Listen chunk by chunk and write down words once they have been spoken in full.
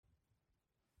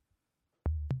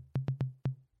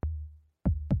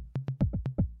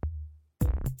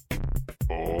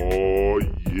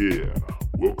Yeah,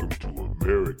 welcome to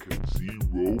American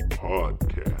Zero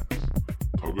Podcast,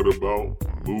 talking about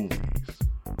movies,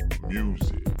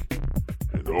 music,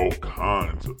 and all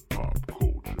kinds of pop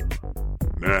culture.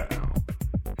 Now,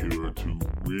 here are two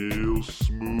real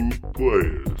smooth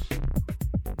players,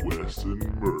 Wes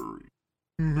and Murray.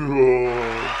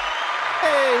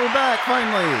 Hey, we're back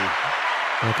finally.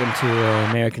 Welcome to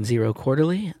American Zero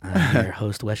Quarterly. I'm your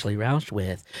host, Wesley Roush,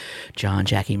 with John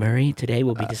Jackie Murray. Today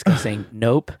we'll be discussing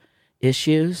Nope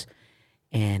issues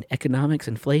and economics,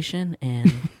 inflation,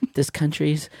 and this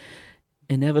country's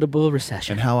inevitable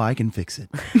recession. And how I can fix it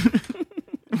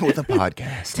with a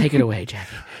podcast. Take it away,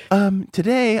 Jackie.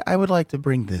 Today I would like to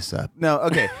bring this up. No,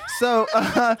 okay. So,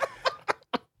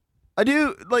 I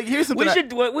do, like, here's something.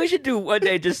 We should do one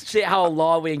day, just see how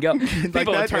long we can go.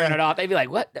 People will turn it off. They'd be like,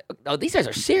 what? Oh, these guys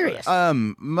are serious.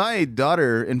 My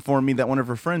daughter informed me that one of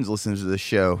her friends listens to this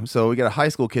show. So we got a high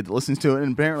school kid that listens to it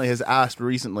and apparently has asked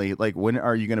recently, like, when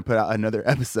are you going to put out another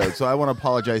episode? So I want to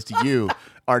apologize to you,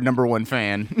 our number one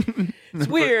fan. It's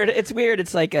weird.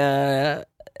 It's like the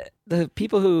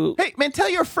people who... Hey, man, tell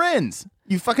your friends,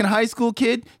 you fucking high school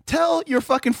kid. Tell your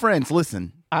fucking friends,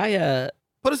 listen.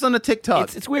 Put us on the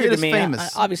TikTok. It's weird Get to us me.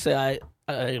 famous. Obviously, I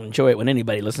enjoy it when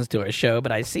anybody listens to our show,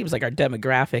 but it seems like our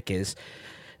demographic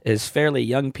is fairly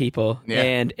young people. Yeah.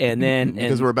 And then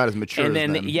because we're about as mature and as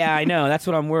then them. yeah, I know, that's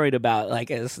what I'm worried about.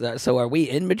 Like, so are we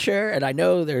immature? And I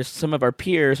know there's some of our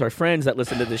peers or friends that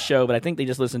listen to this show, but I think they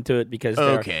just listen to it because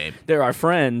they're our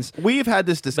friends. We've had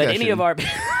this discussion. But any of our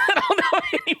I don't know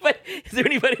anybody. Is there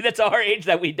anybody that's our age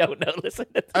that we don't know listen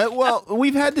to this well,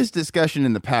 we've had this discussion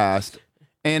in the past.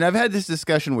 And I've had this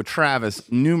discussion with Travis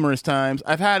numerous times.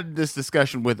 I've had this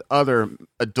discussion with other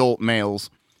adult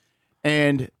males.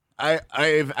 And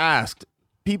I've asked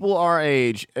people our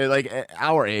age, like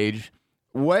our age,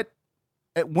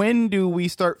 when do we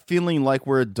start feeling like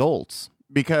we're adults?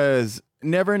 Because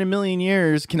never in a million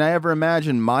years can I ever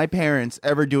imagine my parents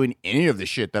ever doing any of the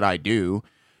shit that I do,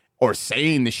 or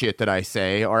saying the shit that I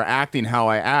say, or acting how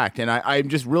I act. And I'm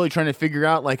just really trying to figure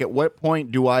out, like, at what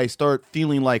point do I start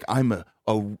feeling like I'm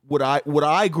what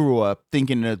I grew up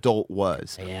thinking an adult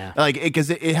was. Yeah. Like, because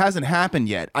it hasn't happened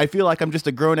yet. I feel like I'm just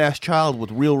a grown-ass child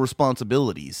with real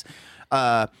responsibilities.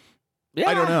 Yeah.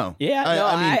 I don't know.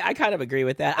 Yeah, I kind of agree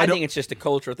with that. I think it's just a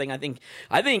cultural thing. I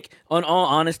think, on all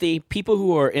honesty, people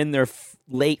who are in their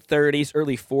late 30s,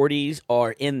 early 40s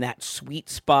are in that sweet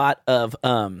spot of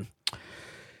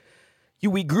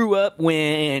we grew up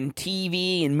when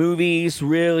TV and movies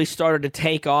really started to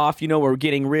take off. We're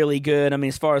getting really good. I mean,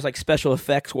 as far as like special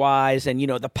effects wise, and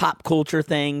the pop culture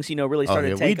things, really started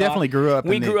to take off. We definitely grew up.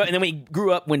 And then we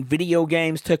grew up when video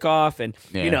games took off, and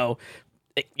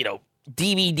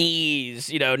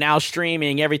DVDs, now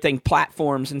streaming, everything,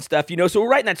 platforms and stuff. So we're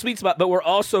right in that sweet spot, but we're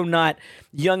also not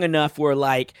young enough where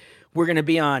like we're gonna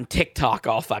be on TikTok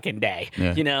all fucking day.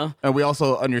 Yeah. And we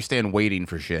also understand waiting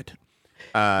for shit.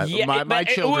 My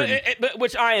children,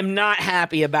 which I am not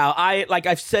happy about.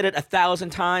 I've said it 1,000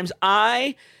 times.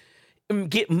 I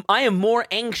am more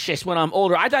anxious when I'm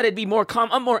older. I thought it'd be more calm.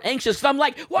 I'm more anxious because I'm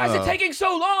like, why is it taking so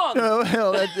long? Oh,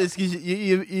 hell, that's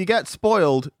you got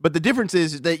spoiled. But the difference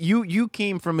is that you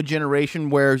came from a generation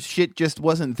where shit just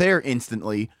wasn't there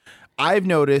instantly. I've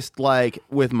noticed, like,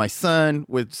 with my son,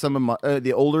 with some of my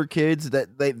the older kids,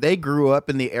 that they grew up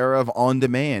in the era of on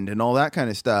demand and all that kind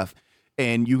of stuff.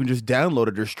 And you can just download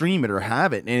it or stream it or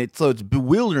have it. And so it's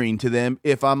bewildering to them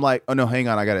if I'm like, oh, no, hang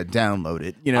on, I got to download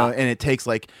it, and it takes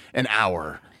like an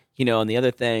hour. And the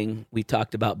other thing we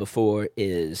talked about before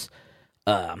is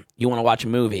you want to watch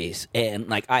movies. And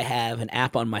like I have an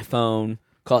app on my phone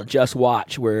called Just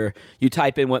Watch where you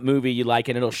type in what movie you like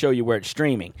and it'll show you where it's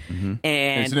streaming. Mm-hmm.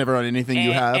 And it's never on anything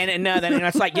you have. And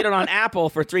it's like, get it on Apple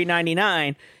for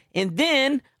 $3.99. And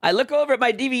then I look over at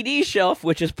my DVD shelf,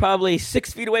 which is probably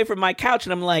 6 feet away from my couch,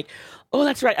 and I'm like, oh,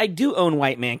 that's right, I do own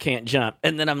White Man Can't Jump.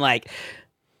 And then I'm like,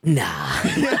 nah.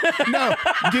 No,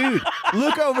 dude,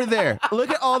 look over there.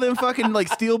 Look at all them fucking like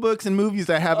steelbooks and movies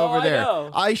I have over there.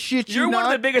 I shit you You're not. You're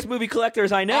one of the biggest movie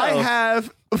collectors I know. I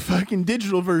have fucking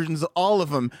digital versions of all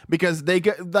of them because they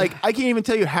get, like, I can't even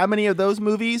tell you how many of those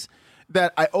movies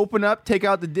that I open up, take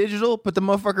out the digital, put the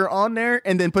motherfucker on there,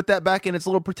 and then put that back in its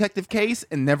little protective case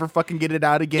and never fucking get it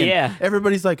out again. Yeah.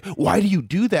 Everybody's like, why do you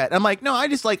do that? I'm like, no, I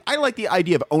like the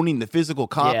idea of owning the physical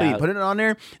copy and putting it on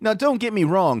there. Now, don't get me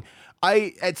wrong.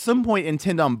 I, at some point,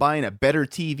 intend on buying a better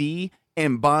TV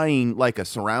and buying like a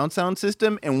surround sound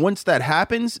system. And once that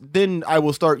happens, then I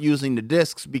will start using the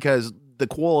discs because the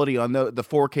quality on the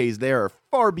 4Ks there are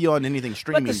far beyond anything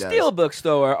streaming But the does. steelbooks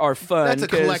though are fun. That's a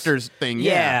 'cause- collector's thing.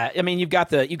 Yeah. I mean, you've got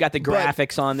the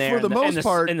graphics on there for the most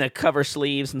part- and the cover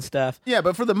sleeves and stuff. Yeah,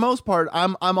 but for the most part,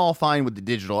 I'm all fine with the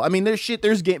digital. I mean,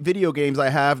 there's video games I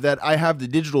have that I have the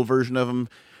digital version of them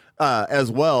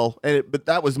as well. But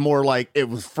that was more like it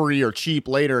was free or cheap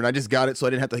later, and I just got it so I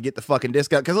didn't have to get the fucking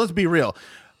disc out. Because let's be real,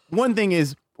 one thing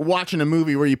is watching a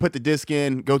movie where you put the disc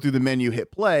in, go through the menu,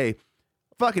 hit play.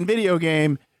 Fucking video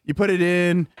game, you put it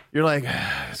in, you're like,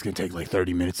 it's gonna take like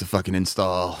 30 minutes to fucking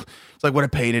install. It's like what a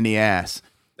pain in the ass.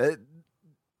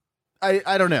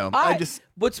 I don't know.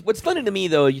 What's funny to me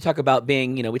though, you talk about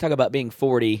being, we talk about being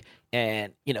 40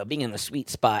 and being in the sweet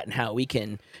spot and how we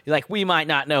can, like, we might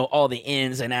not know all the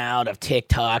ins and out of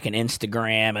TikTok and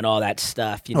Instagram and all that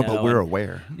stuff, but we're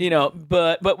aware.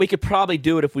 But we could probably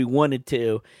do it if we wanted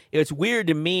to. It's weird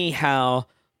to me how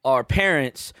our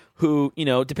parents, who,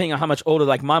 depending on how much older,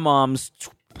 like my mom's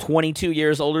 22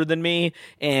 years older than me,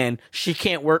 and she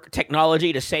can't work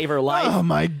technology to save her life. Oh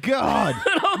my God.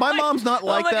 My mom's not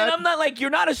like that. And I'm not like, you're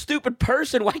not a stupid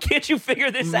person. Why can't you figure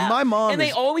this out? My mom and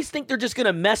they always think they're just going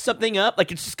to mess something up.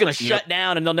 Like it's just going to shut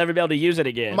down and they'll never be able to use it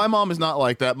again. My mom is not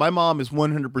like that. My mom is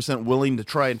 100% willing to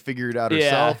try and figure it out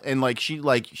herself. And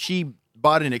she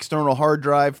bought an external hard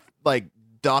drive, like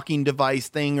docking device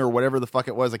thing or whatever the fuck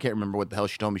it was. I can't remember what the hell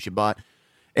she told me she bought.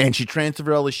 And she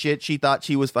transferred all the shit. She thought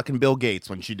she was fucking Bill Gates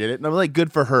when she did it. And I'm like,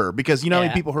 good for her. Because you know how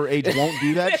many people her age won't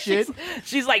do that shit?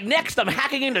 She's like, next, I'm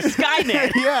hacking into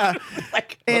Skynet. Yeah.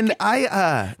 Like, and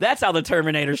that's how the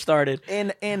Terminator started. And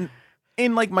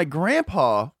like my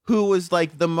grandpa, who was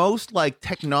like the most like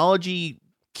technology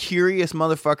curious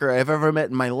motherfucker I've ever met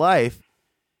in my life,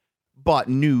 bought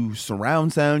new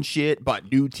surround sound shit,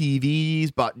 bought new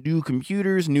TVs, bought new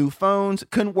computers, new phones.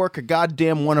 Couldn't work a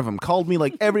goddamn one of them. Called me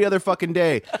like every other fucking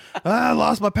day. I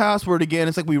lost my password again.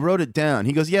 It's like, we wrote it down.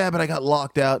 He goes, yeah, but I got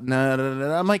locked out. Nah.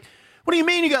 I'm like, what do you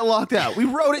mean you got locked out? We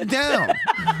wrote it down.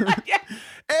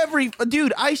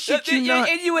 Dude, I shit you not.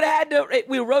 And you would have had to,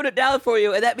 we wrote it down for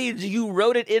you, and that means you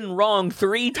wrote it in wrong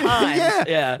 3 times.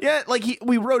 Yeah, like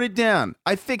we wrote it down.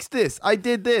 I fixed this. I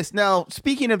did this. Now,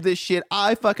 speaking of this shit,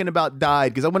 I fucking about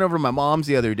died because I went over to my mom's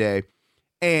the other day,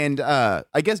 and I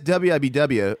guess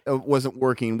WIBW wasn't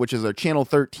working, which is our Channel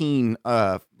 13,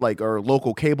 like our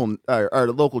local cable, our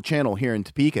local channel here in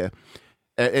Topeka,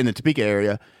 in the Topeka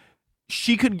area.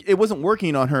 It wasn't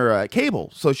working on her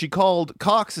cable. So she called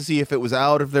Cox to see if it was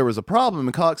out, if there was a problem.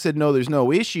 And Cox said, no, there's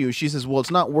no issue. She says, well,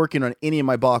 it's not working on any of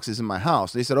my boxes in my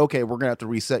house. They said, okay, we're going to have to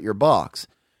reset your box.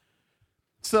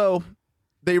 So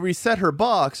they reset her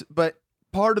box, but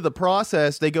part of the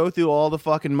process, they go through all the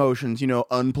fucking motions,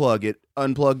 unplug it,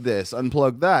 unplug this,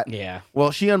 unplug that. Yeah.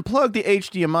 Well, she unplugged the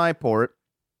HDMI port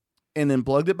and then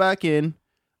plugged it back in.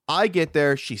 I get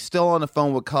there. She's still on the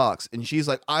phone with Cox. And she's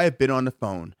like, I have been on the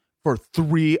phone for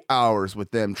 3 hours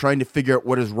with them trying to figure out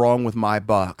what is wrong with my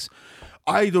box.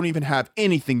 I don't even have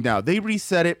anything now. They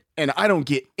reset it and I don't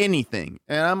get anything.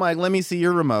 And I'm like, let me see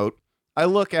your remote. I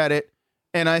look at it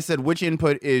and I said, which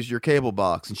input is your cable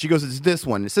box? And she goes, it's this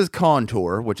one. It says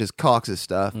Contour, which is Cox's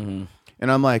stuff. Mm-hmm.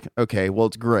 And I'm like, okay, well,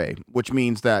 it's gray, which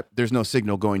means that there's no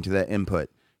signal going to that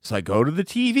input. So I go to the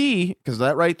TV because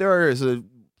that right there is a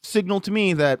signal to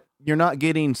me that you're not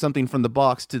getting something from the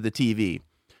box to the TV.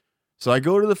 So I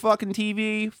go to the fucking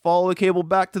TV, follow the cable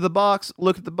back to the box,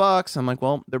 look at the box. I'm like,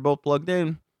 well, they're both plugged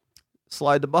in.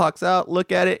 Slide the box out,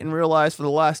 look at it, and realize for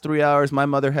the last 3 hours, my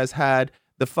mother has had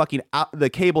the fucking the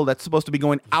cable that's supposed to be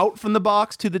going out from the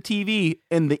box to the TV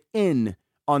and the in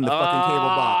on the fucking cable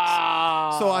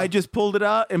box. So I just pulled it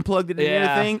out and plugged it in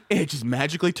the thing. It just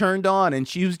magically turned on, and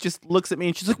she just looks at me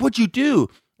and she's like, "What'd you do?"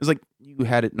 It's like, you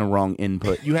had it in the wrong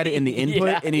input. You had it in the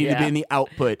input and it needed to be in the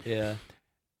output. Yeah.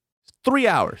 3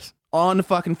 hours on the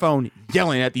fucking phone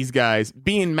yelling at these guys,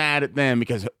 being mad at them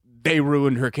because they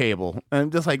ruined her cable. And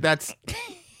I'm just like, that's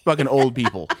fucking old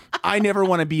people. I never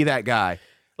want to be that guy.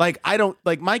 Like, I don't,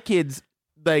 like, my kids,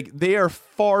 like, they are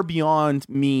far beyond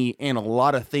me in a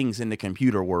lot of things in the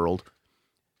computer world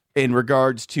in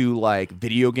regards to, like,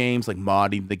 video games, like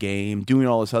modding the game, doing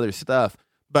all this other stuff.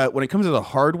 But when it comes to the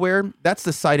hardware, that's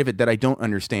the side of it that I don't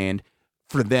understand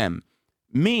for them.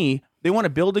 Me, they want to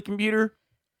build a computer.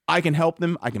 I can help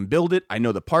them. I can build it. I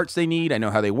know the parts they need. I know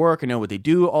how they work. I know what they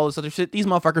do, all this other shit. These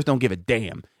motherfuckers don't give a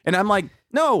damn. And I'm like,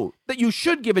 no, that you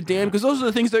should give a damn because those are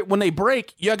the things that when they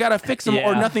break, you got to fix them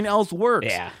or nothing else works.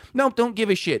 Yeah. Nope, don't give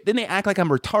a shit. Then they act like I'm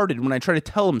retarded when I try to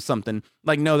tell them something.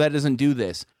 Like, no, that doesn't do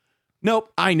this.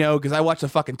 Nope, I know because I watched a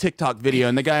fucking TikTok video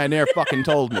and the guy in there fucking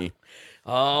told me.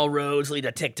 All roads lead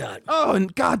to TikTok. Oh,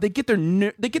 and God, they get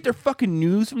their fucking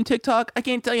news from TikTok. I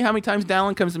can't tell you how many times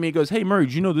Dallin comes to me and goes, "Hey, Murray,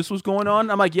 did you know this was going on?"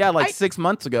 I'm like, "Yeah, 6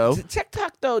 months ago."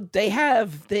 TikTok though, they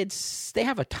have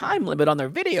a time limit on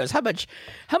their videos.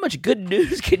 How much good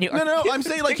news can you? No, I'm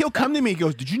saying like he'll come to me and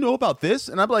goes, "Did you know about this?"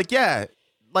 And I'm like, "Yeah."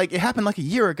 Like, it happened like a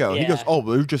year ago. Yeah. He goes, "Oh,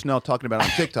 we're just now talking about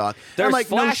it on TikTok." There's I'm like,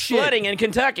 flash "No shit." flooding in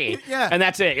Kentucky. Yeah. And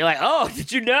that's it. You're like, oh,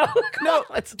 did you know? No,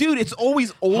 dude, it's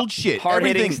always old shit.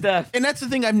 Hard-hitting Everything. stuff. And that's the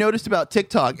thing I've noticed about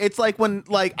TikTok. It's like when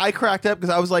I cracked up because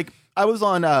I was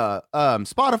on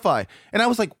Spotify, and I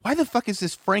was like, why the fuck is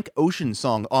this Frank Ocean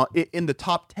song in the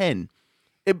top 10?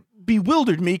 It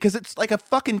bewildered me because it's like a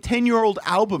fucking 10-year-old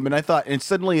album, and I thought, and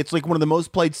suddenly it's like one of the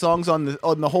most played songs on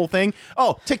the whole thing.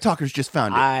 Oh, TikTokers just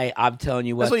found it. I'm telling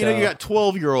you what. That's why you got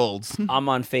 12-year-olds. I'm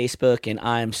on Facebook and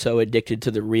I'm so addicted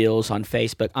to the reels on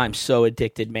Facebook. I'm so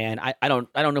addicted, man. I don't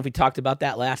know if we talked about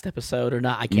that last episode or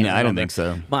not. I can't. No, I don't think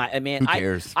so. Man, Who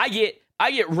cares? I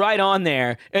get right on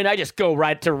there and I just go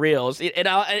right to reels.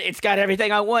 It's got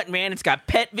everything I want, man. It's got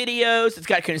pet videos. It's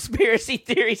got conspiracy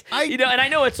theories. And I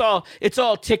know it's all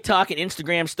TikTok and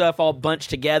Instagram stuff all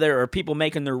bunched together, or people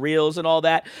making their reels and all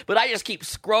that. But I just keep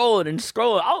scrolling and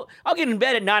scrolling. I'll get in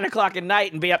bed at 9:00 at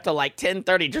night and be up to like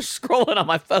 10:30 just scrolling on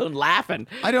my phone laughing.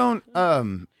 I don't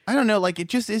know. Like, it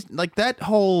just is like that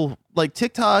whole like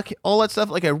TikTok, all that stuff.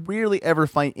 Like, I rarely ever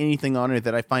find anything on it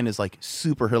that I find is like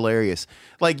super hilarious.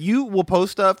 Like, you will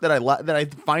post stuff that I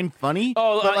find funny.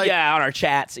 Oh, but, yeah, on our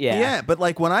chats, yeah. Yeah, but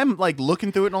like when I'm like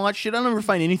looking through it and all that shit, I don't ever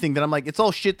find anything that I'm like, it's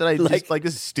all shit that I just like,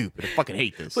 this is stupid. I fucking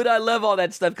hate this. But I love all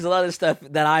that stuff because a lot of the stuff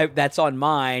that's on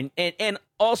mine, and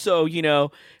also,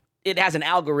 it has an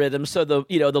algorithm, so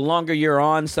the longer you're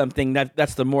on something,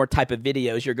 that's the more type of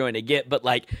videos you're going to get. But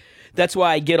like, that's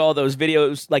why I get all those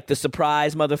videos, like the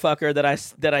surprise motherfucker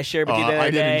that I shared with you the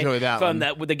other day. I did enjoy that from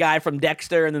one. With the guy from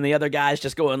Dexter, and then the other guy's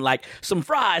just going like, some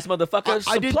fries, motherfucker,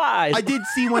 supplies. I did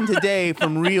see one today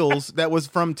from Reels that was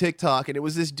from TikTok, and it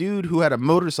was this dude who had a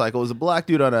motorcycle. It was a black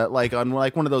dude on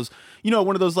one of those,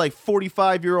 one of those like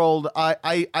 45-year-old.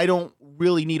 I don't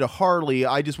really need a Harley.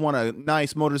 I just want a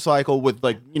nice motorcycle with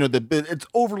like it's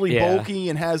overly bulky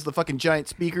and has the fucking giant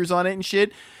speakers on it and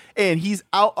shit. And he's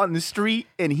out on the street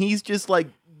and he's just like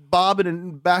bobbing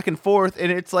and back and forth, and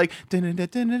it's like dun, dun, dun,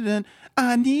 dun, dun, dun,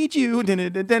 I need you. Dun,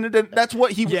 dun, dun, dun, dun. That's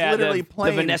what he was literally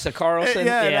playing. The Vanessa Carlson.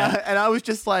 And I was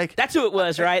just like, that's who it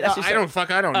was, right? That's I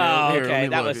don't know. Oh, Here, okay,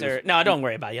 that look. was her. No, don't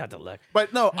worry about it. You have to look.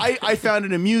 But no, I found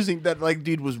it amusing that like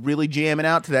dude was really jamming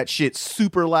out to that shit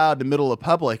super loud in the middle of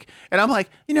public, and I'm like,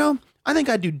 I think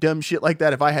I'd do dumb shit like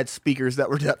that if I had speakers that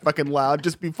were that fucking loud.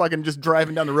 Just be fucking just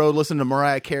driving down the road listening to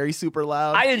Mariah Carey super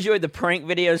loud. I enjoyed the prank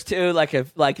videos too. Like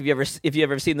if you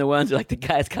ever seen the ones where like the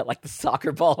guy's got like the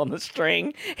soccer ball on the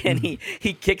string and he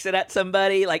kicks it at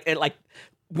somebody like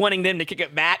wanting them to kick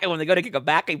it back, and when they go to kick it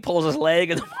back, he pulls his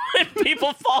leg, and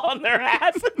people fall on their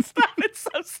ass and stuff. It's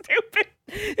so stupid.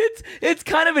 It's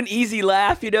kind of an easy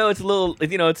laugh, It's a little,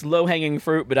 it's low hanging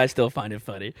fruit, but I still find it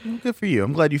funny. Good for you.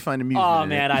 I'm glad you find amusement. Oh in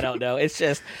man, it. I don't know. It's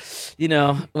just,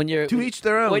 when you're to each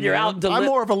their own. When you're out, I'm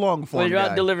more of a long form. When you're guy.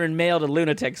 out delivering mail to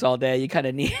lunatics all day, you kind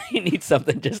of need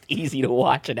something just easy to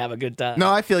watch and have a good time. No,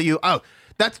 I feel you. Oh,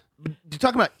 that's you're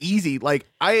talking about easy. Like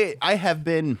I've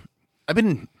been.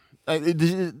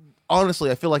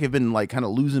 Honestly, I feel like I've been like kind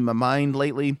of losing my mind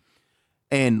lately,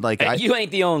 and like you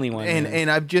ain't the only one. And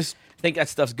I've just think that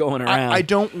stuff's going around. I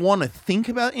don't want to think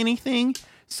about anything.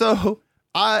 So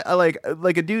I like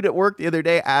a dude at work the other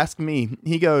day asked me.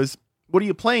 He goes, "What are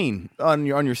you playing on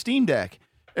your Steam Deck?"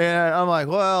 And I'm like,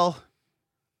 "Well,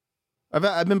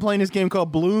 I've been playing this game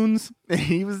called Balloons." And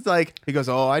he goes,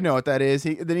 "Oh, I know what that is."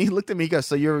 Then he looked at me. He goes,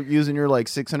 "So you're using your like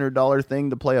 $600 thing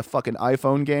to play a fucking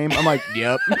iPhone game?" I'm like,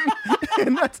 "Yep."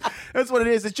 And that's what it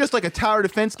is. It's just like a tower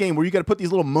defense game where you got to put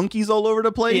these little monkeys all over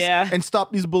the place and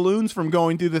stop these balloons from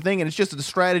going through the thing. And it's just the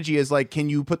strategy is like, can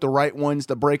you put the right ones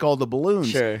to break all the balloons?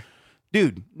 Sure.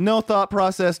 Dude, no thought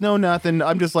process, no nothing.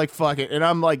 I'm just like, fuck it. And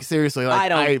I'm like, seriously,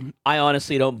 like, I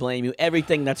honestly don't blame you.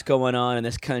 Everything that's going on in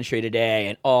this country today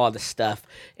and all the stuff,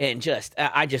 and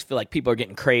I just feel like people are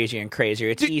getting crazier and crazier.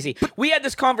 It's easy. We had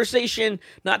this conversation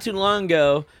not too long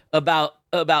ago about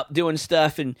doing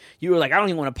stuff, and you were like, I don't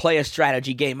even want to play a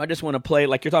strategy game. I just want to play,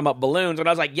 like you're talking about balloons. And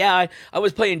I was like, yeah, I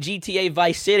was playing GTA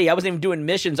Vice City. I wasn't even doing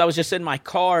missions. I was just in my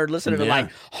car listening to like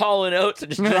Hall & Oates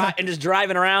and just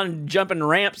driving around and jumping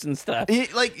ramps and stuff.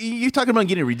 Like, you're talking about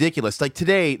getting ridiculous. Like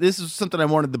today, this is something I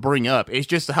wanted to bring up. It's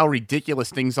just how ridiculous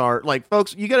things are. Like,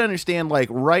 folks, you got to understand, like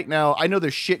right now, I know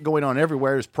there's shit going on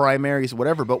everywhere. There's primaries,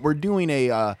 whatever, but we're doing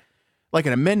like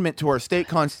an amendment to our state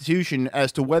constitution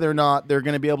as to whether or not they're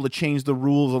going to be able to change the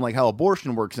rules on like how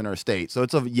abortion works in our state. So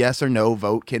it's a yes or no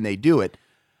vote. Can they do it?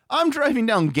 I'm driving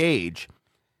down Gage,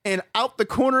 and out the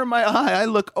corner of my eye, I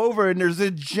look over, and there's a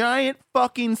giant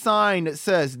fucking sign that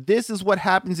says, "This is what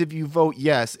happens if you vote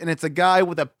yes." And it's a guy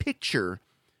with a picture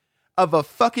of a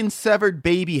fucking severed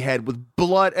baby head with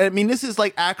blood. I mean, this is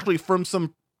like actually from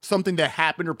something that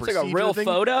happened or It's procedure. like a real thing.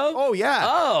 photo? Oh yeah.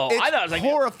 Oh, It's I thought it was like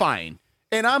horrifying.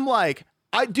 And I'm like,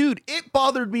 dude, it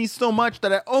bothered me so much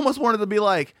that I almost wanted to be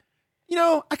like, you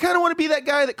know, I kind of want to be that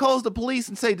guy that calls the police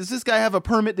and say, does this guy have a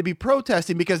permit to be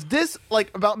protesting? Because this,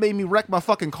 like, about made me wreck my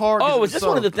fucking car. Oh, was this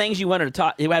one of the things you wanted to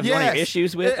talk? You have one of your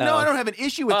issues with? No, I don't have an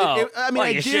issue with Oh. it. I mean, Well, I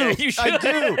you do. should. You I should.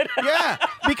 do. Yeah,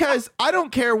 because I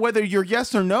don't care whether you're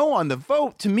yes or no on the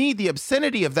vote. To me, the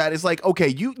obscenity of that is like, okay,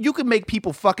 you can make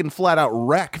people fucking flat out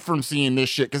wreck from seeing this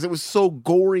shit because it was so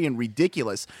gory and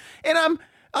ridiculous. And I'm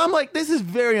like, this is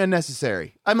very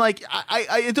unnecessary. I'm like,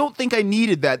 I don't think I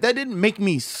needed that. That didn't make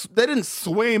me. That didn't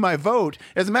sway my vote.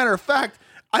 As a matter of fact,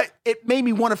 it made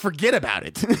me want to forget about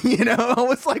it. You know, I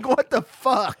was like, what the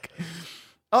fuck?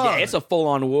 Oh, Yeah, it's a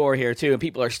full-on war here too, and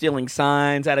people are stealing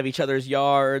signs out of each other's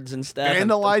yards and stuff,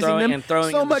 vandalizing them and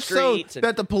throwing so in the much so streets.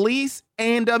 that the police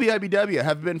and WIBW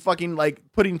have been fucking like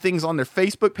putting things on their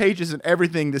Facebook pages and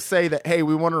everything to say that, hey,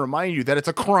 we want to remind you that it's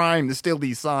a crime to steal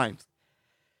these signs.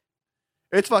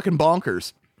 It's fucking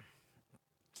bonkers.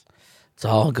 It's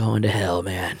all going to hell,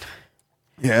 man.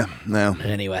 Yeah, no.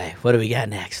 Anyway, what do we got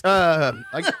next? I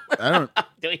don't.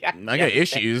 Do we got, I got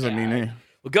issues. I mean,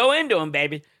 we'll go into them,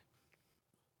 baby.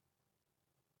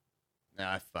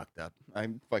 I fucked up. I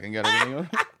fucking got everything.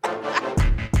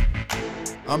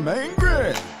 I'm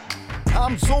angry.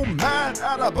 I'm so mad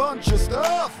at a bunch of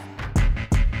stuff.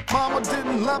 Mama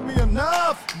didn't love me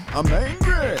enough. I'm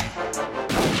angry.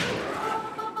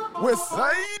 With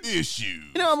side issues.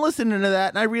 You know, I'm listening to that,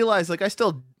 and I realize, like, I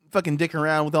still fucking dick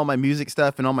around with all my music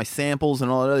stuff and all my samples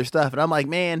and all that other stuff, and I'm like,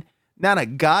 man, not a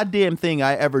goddamn thing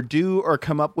I ever do or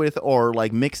come up with or,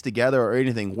 like, mix together or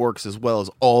anything works as well as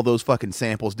all those fucking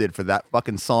samples did for that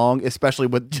fucking song, especially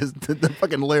with just the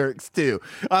fucking lyrics, too.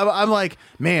 I'm like,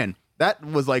 man, that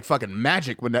was, like, fucking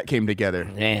magic when that came together.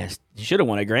 Yeah, you should have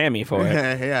won a Grammy for it.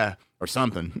 Yeah, or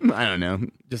something. I don't know.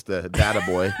 Just a data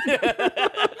boy.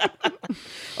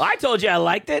 Well, I told you I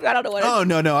liked it. I don't know what. Oh,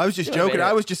 no. I was just joking.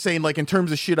 I was just saying, like, in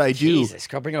terms of shit I do. Jesus,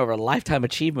 I'll bring over a Lifetime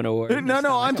Achievement Award.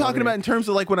 No, I'm talking about in terms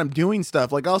of, like, when I'm doing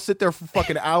stuff. Like, I'll sit there for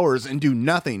fucking hours and do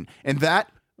nothing. And that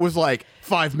was, like,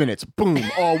 5 minutes. Boom.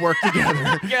 All work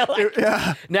together. You're like,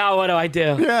 Yeah. now what do I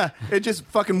do? Yeah. It just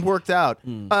fucking worked out.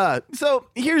 So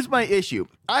here's my issue.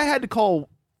 I had to call.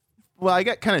 Well, I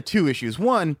got kind of two issues.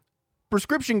 One,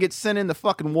 prescription gets sent in the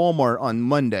fucking Walmart on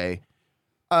Monday.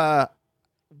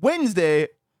 Wednesday,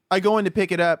 I go in to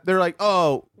pick it up. They're like,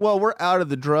 oh, well, we're out of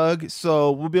the drug,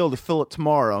 so we'll be able to fill it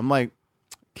tomorrow. I'm like,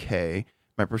 okay.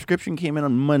 My prescription came in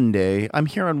on Monday. I'm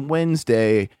here on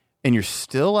Wednesday, and you're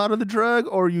still out of the drug,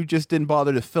 or you just didn't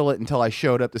bother to fill it until I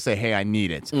showed up to say, hey, I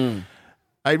need it.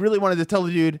 I really wanted to tell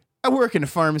the dude, I work in a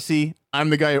pharmacy. I'm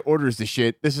the guy who orders the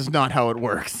shit. This is not how it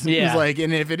works. Yeah. He's like,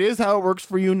 and if it is how it works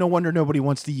for you, no wonder nobody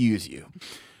wants to use you.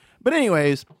 But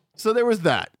anyways, so there was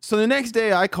that. So the next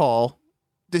day I call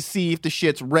to see if the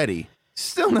shit's ready.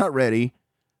 Still not ready.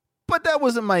 But that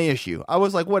wasn't my issue. I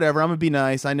was like, whatever, I'm gonna be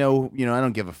nice. I know, I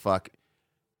don't give a fuck.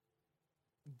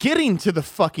 Getting to the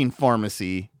fucking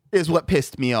pharmacy is what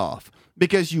pissed me off.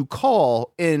 Because you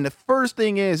call, and the first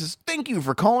thing is thank you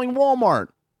for calling Walmart,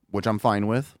 which I'm fine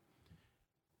with.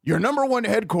 Your number one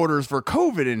headquarters for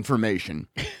COVID information.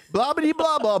 Blah blah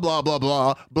blah blah blah blah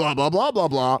blah blah blah blah blah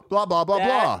blah blah blah blah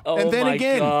blah. Oh And then my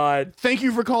again, God. thank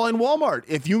you for calling Walmart.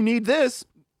 If you need this,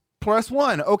 press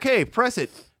 1. Okay, press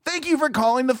it. Thank you for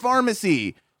calling the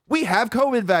pharmacy. We have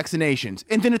COVID vaccinations.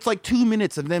 And then it's like 2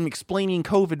 minutes of them explaining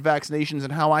COVID vaccinations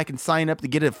and how I can sign up to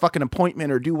get a fucking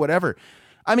appointment or do whatever.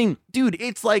 I mean, dude,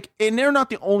 it's like, and they're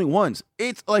not the only ones.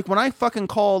 It's like when I fucking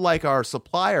call like our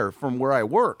supplier from where I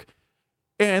work,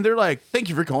 and they're like, thank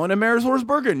you for calling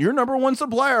AmerisourceBergen, your number one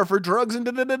supplier for drugs and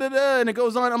da-da-da-da-da, and it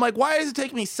goes on. I'm like, why does it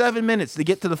take me 7 minutes to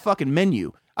get to the fucking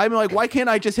menu? I'm like, why can't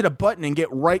I just hit a button and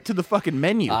get right to the fucking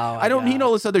menu? I don't need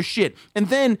all this other shit. And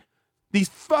then these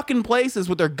fucking places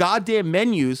with their goddamn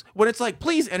menus, when it's like,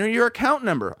 please enter your account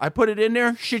number. I put it in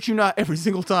there, shit you not, every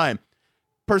single time.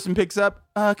 Person picks up,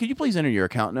 could you please enter your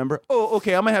account number? Oh,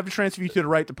 okay, I'm gonna have to transfer you to the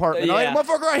right department. Yeah. I'm like,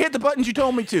 motherfucker, I hit the buttons you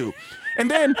told me to. And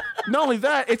then, not only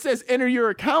that, it says enter your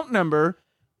account number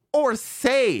or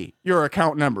say your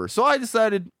account number. So I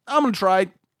decided I'm gonna try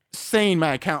saying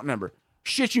my account number.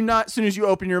 Shit you not, as soon as you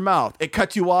open your mouth, it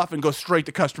cuts you off and goes straight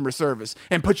to customer service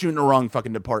and puts you in the wrong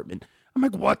fucking department. I'm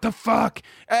like, what the fuck?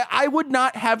 I would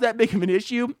not have that big of an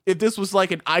issue if this was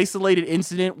like an isolated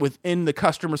incident within the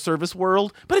customer service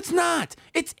world, but it's not.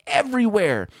 It's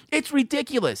everywhere. It's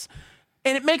ridiculous.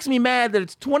 And it makes me mad that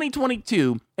it's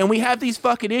 2022 and we have these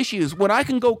fucking issues when I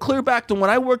can go clear back to when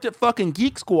I worked at fucking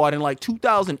Geek Squad in like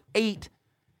 2008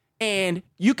 and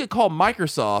you could call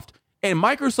Microsoft and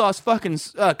Microsoft's fucking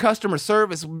customer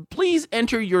service, please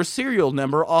enter your serial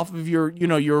number off of your,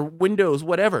 your Windows,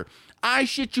 whatever. I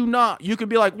shit you not. You could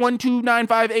be like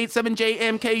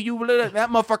 1295887JMKU. That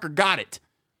motherfucker got it.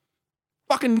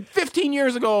 Fucking 15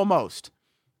 years ago almost.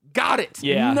 Got it.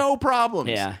 Yeah. No problems.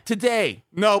 Yeah. Today,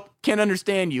 nope. Can't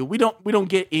understand you. We don't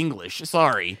get English.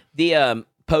 Sorry. The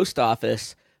post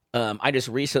office, I just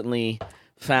recently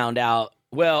found out.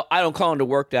 Well, I don't call into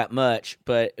work that much,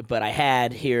 but I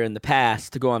had here in the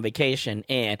past to go on vacation,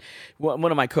 and one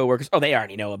of my coworkers, they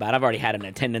already know about it. I've already had an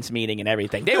attendance meeting and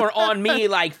everything. They were on me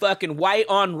like fucking white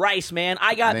on rice, man.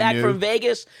 I got back from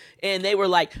Vegas, and they were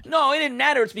like, no, it didn't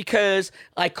matter. It's because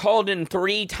I called in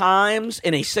 3 times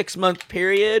in a 6-month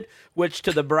period, which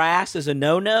to the brass is a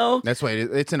no-no. That's why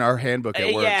it's in our handbook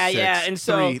at work. Yeah. And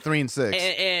so 3 and 6.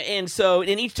 And so,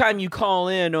 and each time you call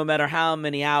in, no matter how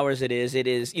many hours it is, it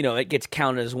gets counted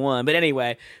as 1. But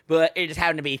anyway, it just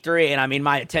happened to be 3. And I mean,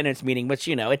 my attendance meeting, which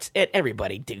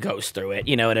everybody goes through it.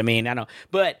 You know what I mean? I know,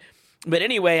 But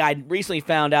anyway, I recently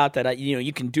found out that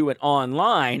you can do it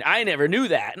online. I never knew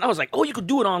that, and I was like, "Oh, you could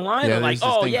do it online." Yeah, I'm like, there's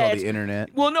this "Oh, thing yeah." called the internet.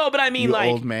 Well, no, but I mean, You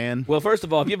like, old man. Well, first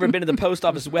of all, if you've ever been to the post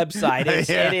office website, it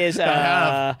is.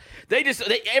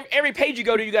 Every page you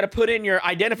go to, you got to put in your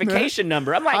identification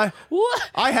number. I'm like, what?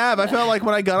 I have. I felt like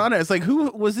when I got on it, it's like, who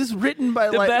was this written by?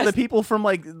 The people from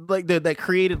that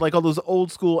created like all those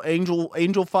old school Angel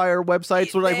Fire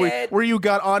websites, where you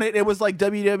got on it. It was like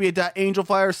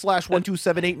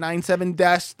www.angelfire/1278997- and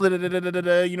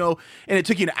it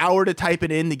took you an hour to type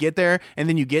it in to get there, and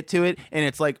then you get to it, and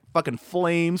it's like fucking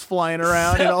flames flying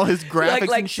around and all his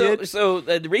graphics and shit. So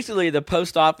recently, the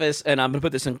post office, and I'm gonna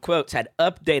put this in quotes, had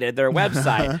updated their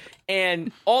website,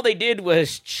 and all they did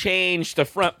was change the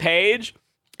front page.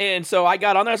 And so I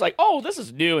got on there. I was like, "Oh, this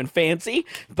is new and fancy."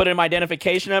 Put in my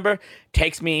identification number.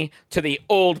 Takes me to the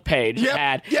old page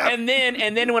ad. Yep. And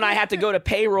then when I have to go to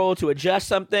payroll to adjust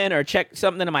something or check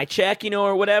something in my check,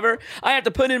 or whatever, I have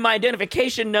to put in my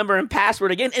identification number and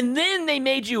password again. And then they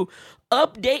made you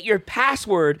update your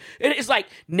password. And it's like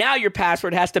now your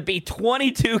password has to be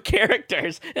 22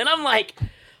 characters. And I'm like,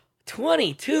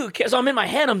 22? So I'm in my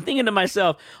head. I'm thinking to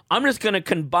myself, I'm just gonna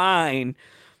combine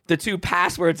the 2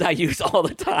 passwords I use all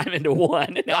the time into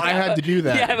one. I had to do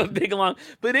that. Yeah, I have a big long.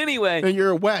 But anyway, and you're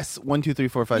a Wes 1 2 3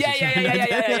 4 5 6. Yeah.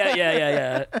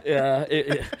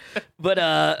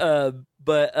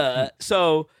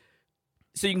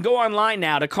 So you can go online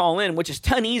now to call in, which is a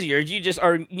ton easier. You just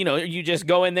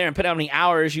go in there and put how many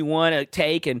hours you want to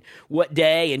take and what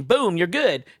day, and boom, you're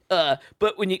good. But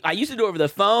I used to do it over the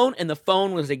phone, and the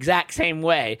phone was the exact same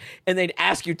way, and they'd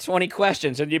ask you 20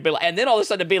 questions, and you'd be like, and then all of a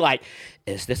sudden it'd be like,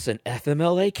 "Is this an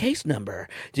FMLA case number?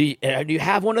 Do you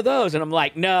have one of those?" And I'm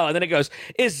like, "No." And then it goes,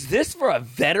 "Is this for a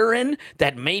veteran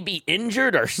that may be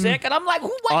injured or sick?" And I'm like,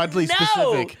 "What? Oddly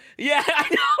specific. Yeah, I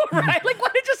know, right? Like,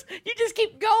 what? You just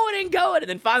keep going and going, and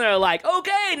then finally they're like,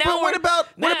 "Okay, now." But what about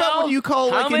when you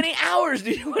call? How many hours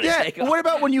do you want to take? What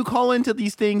about when you call into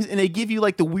these things and they give you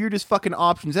like the weirdest fucking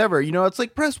options ever? It's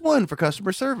like press 1 for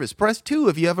customer service, press 2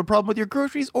 if you have a problem with your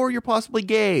groceries or you're possibly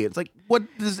gay. It's like, what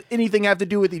does anything have to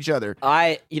do with each other?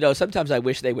 Sometimes I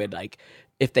wish they would, like,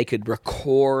 if they could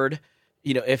record,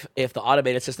 if the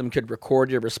automated system could record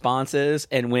your responses,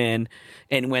 and when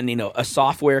a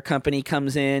software company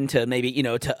comes in to maybe,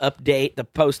 to update the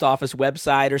post office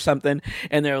website or something,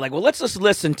 and they're like, well, let's just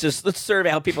let's survey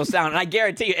how people sound. And I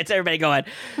guarantee you it's everybody going,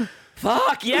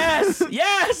 "Fuck, yes,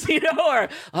 yes," or,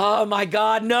 "Oh my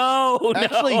God, no."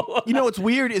 Actually, what's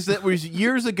weird is that it was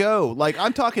years ago. Like,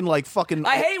 I'm talking like fucking.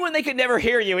 I hate when they could never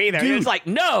hear you either. Dude, it's like,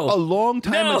 no. A long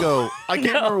time ago. I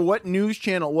can't remember what news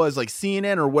channel it was, like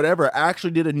CNN or whatever,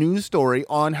 actually did a news story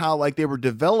on how like they were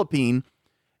developing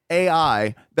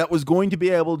AI that was going to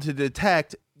be able to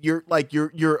detect your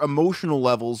emotional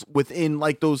levels within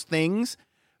like those things.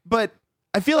 But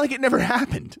I feel like it never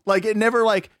happened. Like it never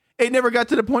got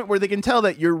to the point where they can tell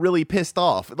that you're really pissed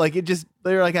off. Like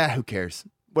they're like, who cares?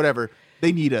 Whatever.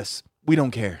 They need us. We don't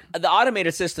care. The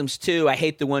automated systems too, I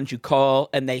hate the ones you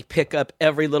call and they pick up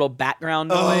every little background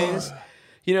noise.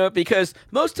 You know, because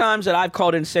most times that I've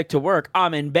called in sick to work,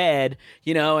 I'm in bed,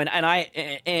 you know, and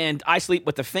I sleep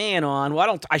with the fan on.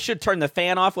 Well, I should turn the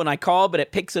fan off when I call, but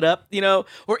it picks it up, you know,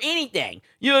 or anything.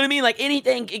 You know what I mean? Like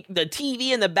anything, the TV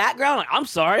in the background. Like, I'm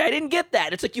sorry, I didn't get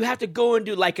that. It's like you have to go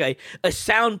into like a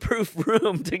soundproof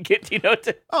room to get, you know.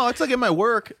 Oh, it's like at my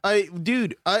work.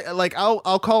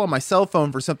 I'll call on my cell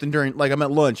phone for something during, like, I'm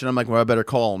at lunch and I'm like, well, I better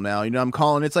call him now. You know, I'm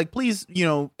calling. It's like, please, you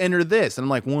know, enter this, and I'm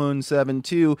like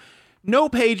 172. No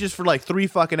pages for like 3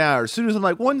 fucking hours. As soon as I'm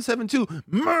like 172,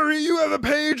 Murray, you have a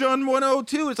page on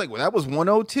 102. It's like, well, that was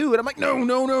 102, and I'm like, no.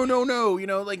 You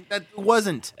know, like that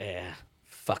wasn't. Yeah,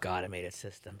 fuck automated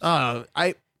systems. But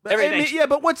what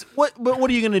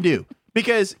are you gonna do?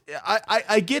 Because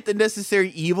I get the necessary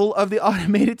evil of the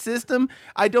automated system.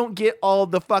 I don't get all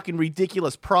the fucking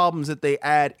ridiculous problems that they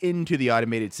add into the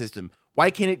automated system.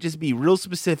 Why can't it just be real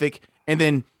specific, and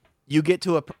then you get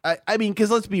to I mean,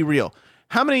 because let's be real.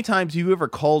 How many times have you ever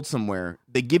called somewhere,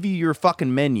 they give you your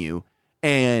fucking menu,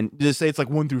 and just say it's like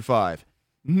 1 through 5.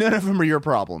 None of them are your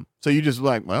problem. So you just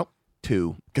like, well,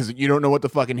 2, because you don't know what to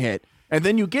fucking hit. And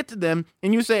then you get to them,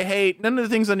 and you say, hey, none of the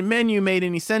things on the menu made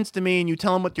any sense to me, and you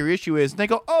tell them what your issue is, and they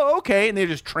go, oh, okay, and they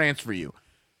just transfer you.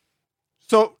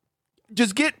 So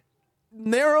just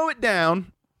narrow it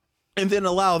down, and then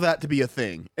allow that to be a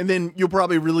thing. And then you'll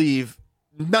probably relieve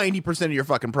 90% of your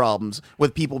fucking problems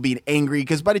with people being angry,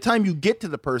 because by the time you get to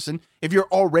the person, if you're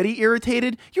already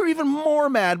irritated, you're even more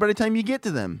mad by the time you get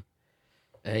to them.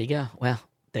 There you go. Well,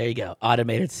 there you go.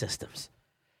 Automated systems.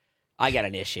 I got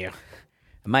an issue.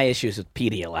 My issue is with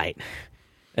Pedialyte.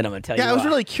 And I'm going to tell you I was why.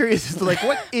 really curious as to, like,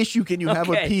 what issue can you have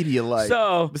with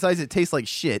Pedialyte? Besides it tastes like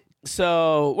shit.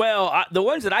 So, the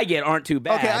ones that I get aren't too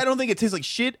bad. Okay, I don't think it tastes like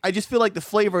shit. I just feel like the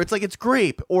flavor, it's like it's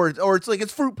grape, or it's like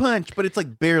it's fruit punch, but it's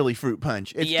like barely fruit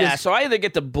punch. It's so I either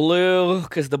get the blue,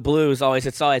 because the blue is always.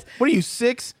 What are you,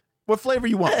 6? What flavor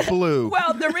you want? Blue.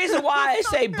 Well, the reason why I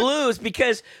say blue is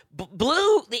because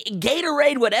blue, the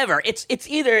Gatorade, whatever. It's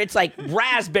either like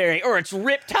raspberry, or it's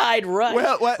Riptide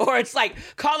Rush, or it's like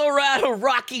Colorado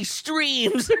Rocky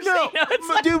Streams. Dude,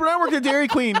 when I worked at Dairy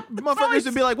Queen, motherfuckers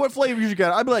would be like, "What flavors you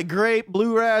got?" I'd be like, "Grape,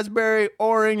 blue raspberry,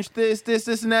 orange, this,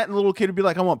 and that," and the little kid would be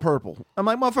like, "I want purple." I'm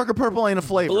like, "Motherfucker, purple ain't a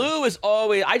flavor." Blue is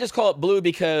always. I just call it blue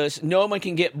because no one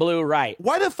can get blue right.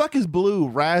 Why the fuck is blue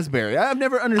raspberry? I've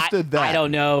never understood that. I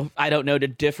don't know. I don't know to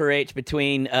differentiate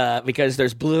between because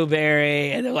there's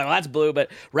blueberry and they're like, well, that's blue, but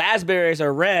raspberries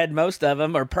are red. Most of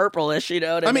them are purplish. You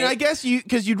know what I mean? I guess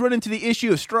because you'd run into the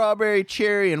issue of strawberry,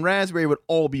 cherry, and raspberry would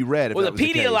all be red. Well, the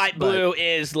Pedialyte blue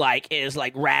is like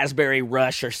raspberry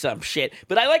rush or some shit.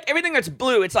 But I like everything that's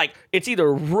blue. It's like it's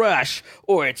either rush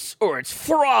or it's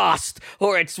frost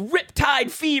or it's Riptide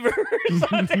Fever or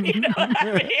something. You know what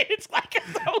I mean? It's like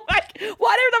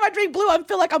why every time I drink blue, I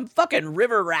feel like I'm fucking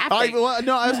river rafting.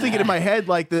 I was thinking in my head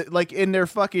like in their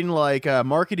fucking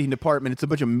marketing department, it's a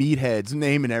bunch of meatheads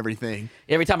naming everything.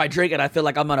 Every time I drink it, I feel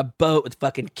like I'm on a boat with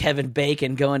fucking Kevin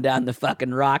Bacon going down the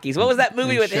fucking Rockies. What was that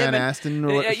movie with him? Sean Astin.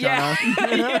 Yeah.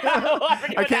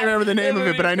 I can't remember the name of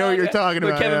it, but I know what you're talking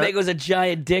about. Kevin Bacon was a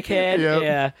giant dickhead. Yep.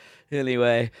 Yeah.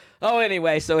 Anyway,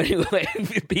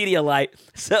 Pedialyte.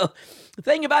 So the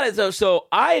thing about it, though, so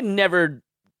I never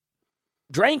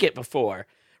drank it before.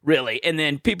 Really. And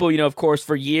then people, you know, of course,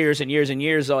 for years and years and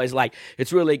years, always like,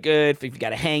 it's really good if you've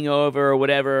got a hangover or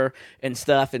whatever and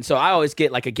stuff. And so I always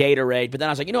get like a Gatorade. But then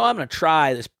I was like, you know, I'm going to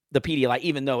try the Pedialyte,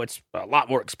 even though it's a lot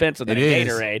more expensive than a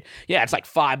Gatorade. Yeah, it's like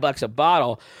 $5 a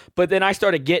bottle. But then I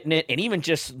started getting it, and even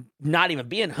just not even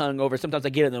being hungover, sometimes I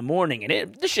get it in the morning,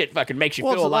 and this shit fucking makes you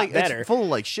feel a lot better. It's full of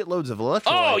like shitloads of electrolytes.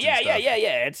 Oh, yeah.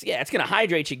 It's going to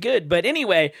hydrate you good. But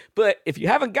anyway, if you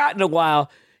haven't gotten a while,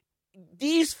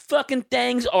 these fucking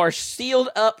things are sealed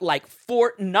up like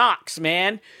Fort Knox,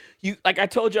 man. Like I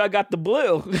told you, I got the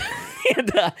blue. And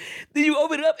then you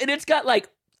open it up, and it's got like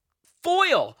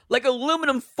foil, like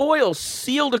aluminum foil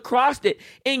sealed across it,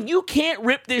 and you can't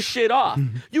rip this shit off.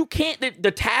 You can't.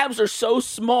 The tabs are so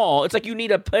small. It's like you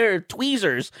need a pair of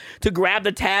tweezers to grab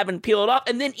the tab and peel it off,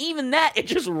 and then even that, it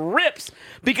just rips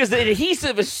because the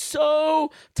adhesive is so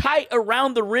tight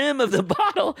around the rim of the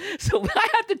bottle. So I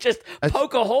have to just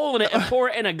poke a hole in it and pour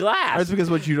it in a glass. That's because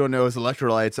what you don't know is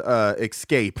electrolytes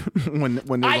escape when there's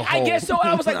a hole. I guess so. And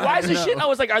I was like, why is this shit? And I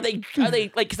was like, are they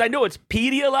like, because I know it's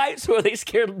Pedialyte, so are they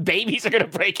scared babies are gonna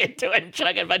break into it and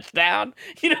chug it much down?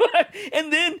 You know what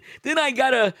And then I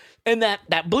got and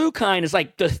that blue kind is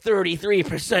like the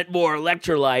 33% more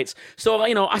electrolytes. So,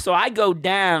 you know, so I go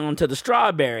down to the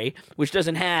strawberry, which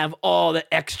doesn't have all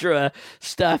the extra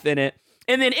stuff in it.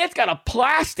 And then it's got a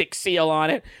plastic seal on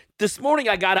it This morning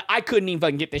I couldn't even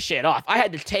fucking get this shit off. I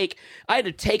had to take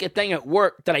a thing at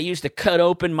work that I used to cut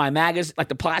open my magazine, like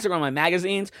the plastic on my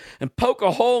magazines, and poke a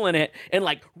hole in it and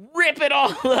like rip it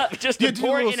all up just to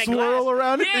pour it in a glass.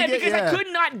 Around it because I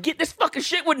could not get this fucking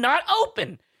shit would not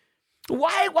open.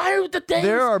 Why are the things?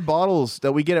 There are bottles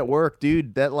that we get at work,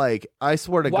 dude, that like, I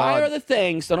swear to God. Why are the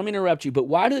things, I don't mean to interrupt you, but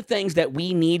why do the things that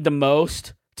we need the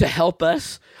most to help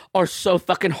us are so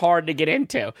fucking hard to get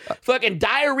into? Fucking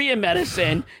diarrhea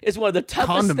medicine is one of the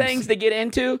toughest things to get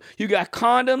into. You got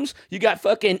condoms, you got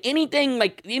fucking anything.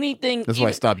 That's why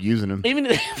I stopped using them. Even,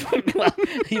 well,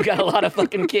 you got a lot of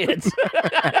fucking kids.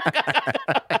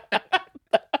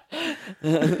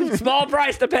 Small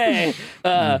price to pay.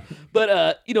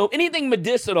 But anything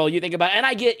medicinal you think about, and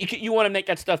I get you want to make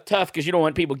that stuff tough because you don't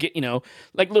want people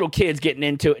like little kids getting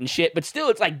into it and shit, but still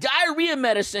it's like diarrhea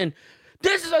medicine.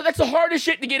 That's the hardest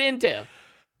shit to get into.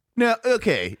 Now,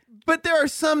 okay, but there are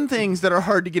some things that are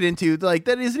hard to get into, like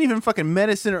that isn't even fucking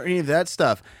medicine or any of that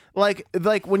stuff. Like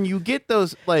when you get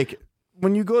those, like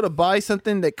when you go to buy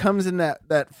something that comes in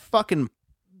that fucking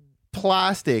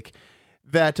plastic.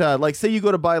 That like say you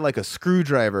go to buy like a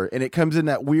screwdriver and it comes in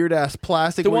that weird ass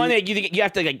plastic. The one that you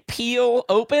have to like peel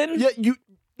open?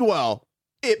 Yeah,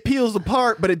 it peels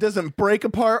apart, but it doesn't break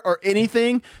apart or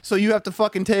anything. So you have to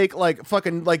fucking take like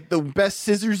the best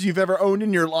scissors you've ever owned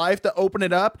in your life to open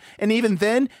it up. And even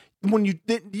then, when you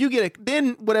get it,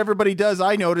 then what everybody does,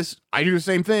 I notice, I do the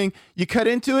same thing. You cut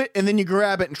into it and then you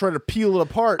grab it and try to peel it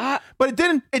apart. But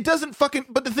it doesn't fucking.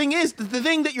 But the thing is, the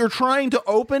thing that you're trying to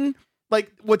open, like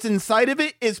what's inside of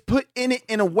it, is put in it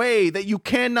in a way that you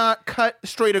cannot cut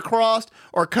straight across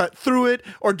or cut through it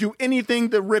or do anything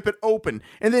to rip it open.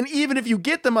 And then even if you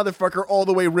get the motherfucker all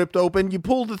the way ripped open, you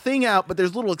pull the thing out, but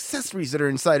there's little accessories that are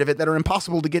inside of it that are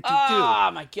impossible to get to too.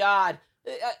 Oh my God.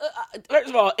 First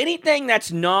of all, anything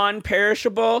that's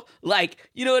non-perishable, like,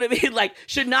 you know what I mean? Like,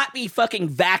 should not be fucking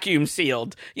vacuum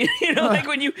sealed. You know, like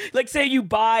when you, like, say you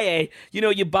buy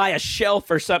a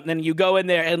shelf or something and you go in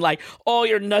there and like all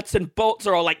your nuts and bolts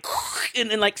are all like,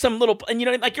 and like some little, and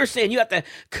like you're saying, you have to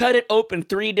cut it open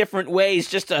 3 different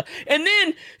ways and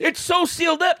then it's so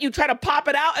sealed up, you try to pop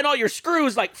it out and all your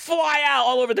screws like fly out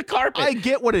all over the carpet. I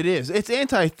get what it is. It's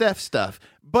anti-theft stuff.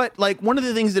 But, like, one of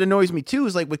the things that annoys me, too,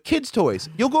 is, like, with kids' toys.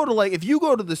 You'll go to, like, if you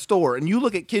go to the store and you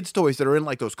look at kids' toys that are in,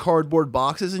 like, those cardboard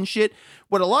boxes and shit,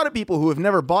 what a lot of people who have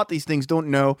never bought these things don't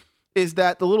know is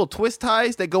that the little twist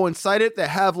ties that go inside it that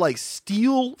have, like,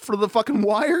 steel for the fucking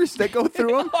wires that go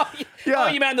through them. Oh,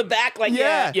 you mean on the back? Like,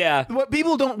 yeah. What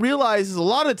people don't realize is a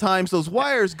lot of times those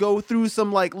wires go through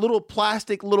some, like, little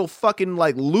plastic little fucking,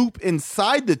 like, loop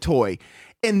inside the toy.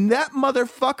 And that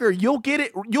motherfucker,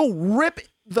 you'll rip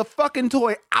the fucking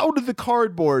toy out of the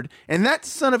cardboard, and that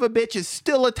son of a bitch is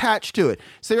still attached to it.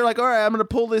 So you're like, all right, I'm gonna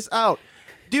pull this out.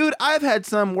 Dude, I've had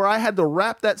some where I had to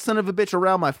wrap that son of a bitch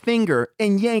around my finger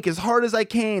and yank as hard as I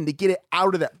can to get it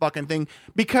out of that fucking thing,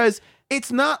 because it's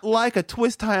not like a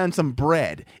twist tie on some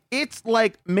bread. It's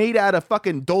like made out of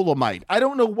fucking dolomite. I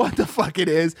don't know what the fuck it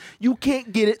is. You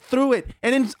can't get it through it.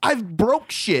 And then I've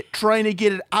broke shit trying to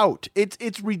get it out.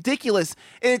 It's ridiculous.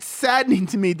 And it's saddening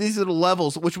to me. These are the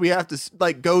levels which we have to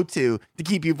like go to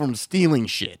keep you from stealing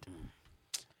shit.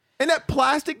 And that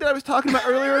plastic that I was talking about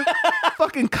earlier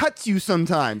fucking cuts you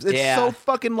sometimes. It's so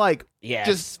fucking like,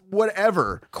 just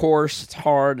whatever. Coarse, it's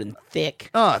hard and thick.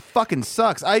 Oh, it fucking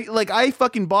sucks. I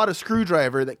fucking bought a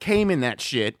screwdriver that came in that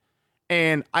shit,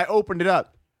 and I opened it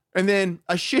up. And then,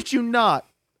 I shit you not,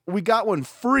 we got one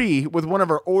free with one of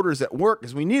our orders at work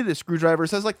because we needed a screwdriver.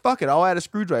 So I was like, fuck it, I'll add a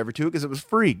screwdriver to it because it was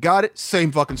free. Got it,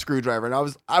 same fucking screwdriver. And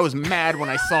I was mad when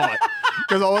I saw it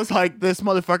because I was like, this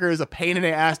motherfucker is a pain in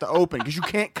the ass to open because you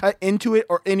can't cut into it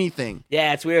or anything.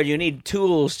 Yeah, it's weird. You need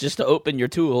tools just to open your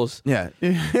tools. Yeah,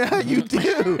 you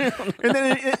do.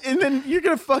 and then you're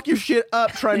gonna fuck your shit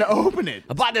up trying to open it.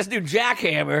 I bought this new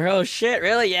jackhammer. Oh shit,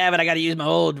 really? Yeah, but I got to use my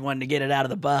old one to get it out of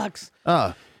the box.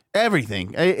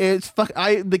 Everything. It's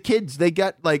the kids, they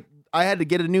got like, I had to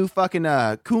get a new fucking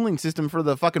cooling system for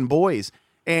the fucking boys,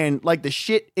 and like the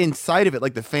shit inside of it,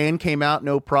 like the fan came out,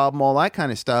 no problem, all that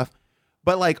kind of stuff.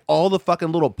 But like all the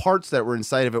fucking little parts that were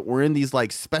inside of it were in these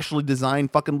like specially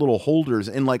designed fucking little holders,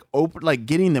 and like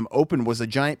getting them open was a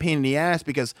giant pain in the ass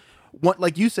because what,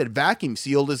 like you said, vacuum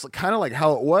sealed is kind of like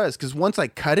how it was, because once I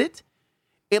cut it,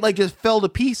 it like just fell to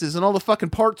pieces and all the fucking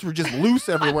parts were just loose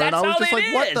everywhere. And I was just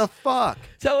like, what the fuck?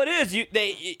 So it is.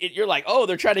 You're like, oh,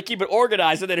 they're trying to keep it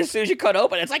organized. And then as soon as you cut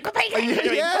open, it's like,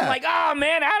 I'm like, oh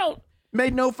man, I don't.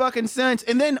 Made no fucking sense.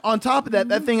 And then on top of that,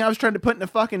 that thing I was trying to put in the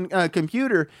fucking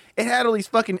computer, it had all these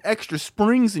fucking extra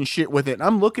springs and shit with it. And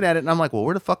I'm looking at it and I'm like, well,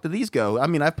 where the fuck do these go? I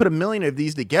mean, I've put a million of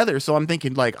these together, so I'm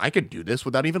thinking, like, I could do this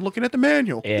without even looking at the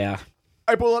manual. Yeah.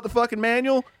 I pull out the fucking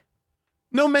manual,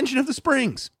 no mention of the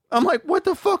springs. I'm like, what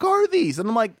the fuck are these? And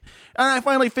I'm like, and I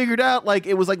finally figured out, like,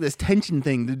 it was like this tension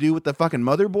thing to do with the fucking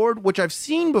motherboard, which I've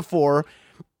seen before,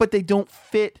 but they don't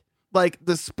fit. Like,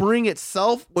 the spring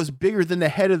itself was bigger than the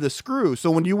head of the screw. So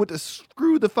when you went to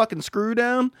screw the fucking screw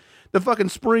down, the fucking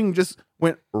spring just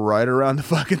went right around the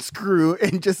fucking screw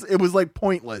and just, it was like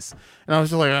pointless. And I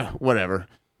was just like, whatever.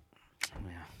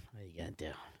 Well, what are you going to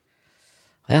do?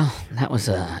 Well, that was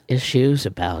issues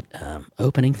about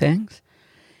opening things.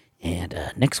 And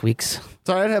next week's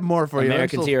Sorry, I'd have more for you.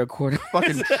 American I'm still Zero Quarter.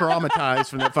 fucking traumatized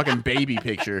from that fucking baby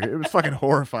picture. It was fucking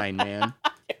horrifying, man.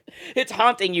 It's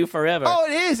haunting you forever. Oh,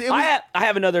 it is. It was, I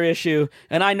have another issue,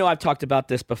 and I know I've talked about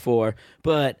this before,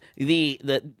 but the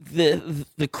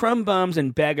crumb bums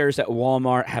and beggars at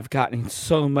Walmart have gotten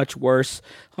so much worse.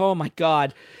 Oh my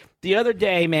God! The other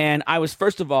day, man, I was,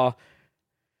 first of all,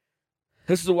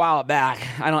 this is a while back.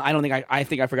 I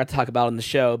think I forgot to talk about it on the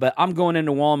show, but I'm going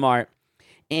into Walmart,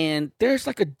 and there's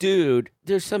like a dude.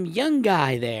 There's some young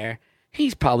guy there.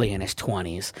 He's probably in his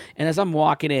 20s. And as I'm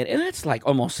walking in, and it's like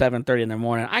almost 7:30 in the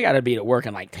morning, I got to be at work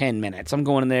in like 10 minutes. I'm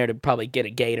going in there to probably get a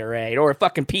Gatorade or a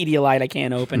fucking Pedialyte I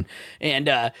can't open. and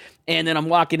then I'm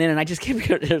walking in, and I just keep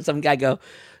some guy go,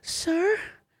 sir?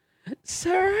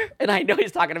 And I know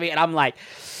he's talking to me, and I'm like,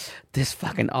 this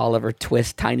fucking Oliver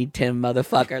Twist, Tiny Tim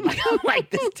motherfucker. Like, I'm like,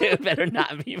 this dude better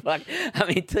not be fucking, I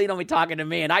mean, he don't be talking to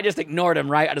me. And I just ignored him,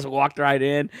 right? I just walked right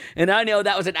in. And I know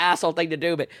that was an asshole thing to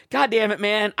do, but God damn it,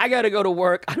 man, I got to go to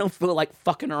work. I don't feel like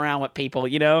fucking around with people,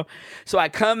 you know? So I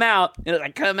come out, and as I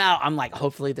come out, I'm like,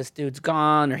 hopefully this dude's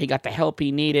gone or he got the help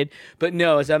he needed. But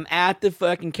no, as I'm at the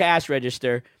fucking cash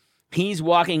register, he's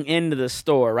walking into the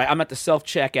store, right? I'm at the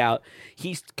self-checkout.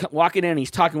 He's walking in, and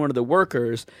he's talking to one of the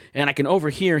workers, and I can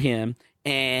overhear him,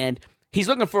 and he's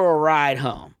looking for a ride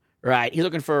home, right? He's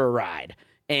looking for a ride.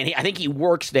 And I think he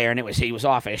works there, and he was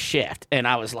off his shift. And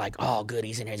I was like, oh, good,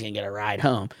 he's in here. He's going to get a ride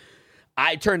home.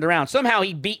 I turned around. Somehow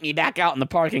he beat me back out in the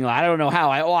parking lot. I don't know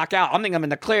how. I walk out. I'm thinking I'm in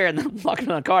the clear, and then I'm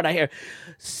walking on the car, and I hear,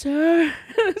 sir.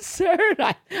 And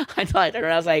I thought,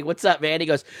 I was like, what's up, man? He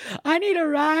goes, I need a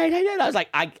ride. I was like,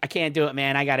 I can't do it,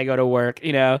 man. I got to go to work,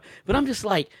 you know? But I'm just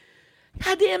like,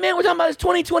 God damn, man, we're talking about this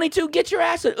 2022. Get your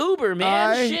ass an Uber,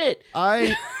 man. Shit.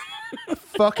 I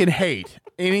fucking hate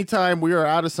anytime we are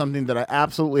out of something that I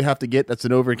absolutely have to get that's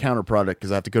an over-the-counter product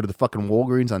because I have to go to the fucking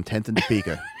Walgreens on 10th and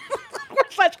Topeka. We're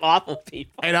such awful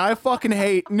people. And I fucking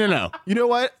hate, no. You know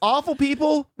what? Awful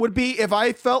people would be if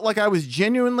I felt like I was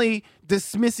genuinely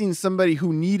dismissing somebody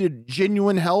who needed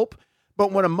genuine help.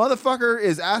 But when a motherfucker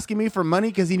is asking me for money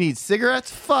because he needs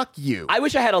cigarettes, fuck you. I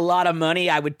wish I had a lot of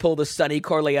money. I would pull the Sonny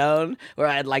Corleone, where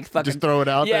I'd like fucking just throw it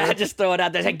out there. Yeah, just throw it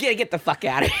out there. Like, get the fuck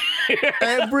out of here.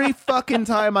 Every fucking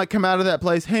time I come out of that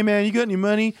place, hey man, you got any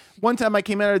money? One time I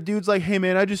came out, a dude's like, hey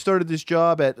man, I just started this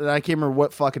job at, and I can't remember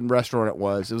what fucking restaurant it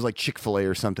was. It was like Chick-fil-A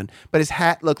or something. But his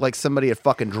hat looked like somebody had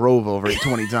fucking drove over it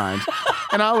 20 times.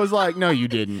 And I was like, no, you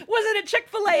didn't. Was it a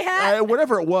Chick-fil-A hat?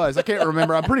 Whatever it was, I can't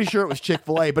remember. I'm pretty sure it was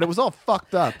Chick-fil-A, but it was all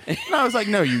fucked up. And I was like,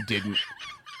 no, you didn't.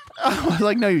 I was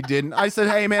like, no, you didn't. I said,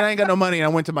 hey man, I ain't got no money, and I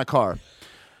went to my car.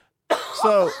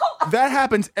 So that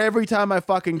happens every time I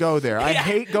fucking go there. I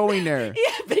hate going there.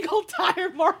 Yeah, big old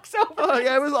tire marks over. Oh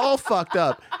yeah, it was all fucked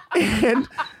up. And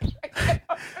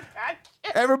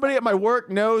everybody at my work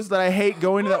knows that I hate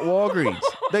going to that Walgreens.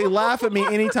 They laugh at me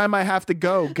anytime I have to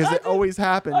go because it always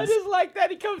happens. I just like that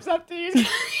he comes up to you.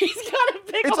 He's got a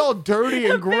big It's all dirty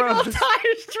and big gross. old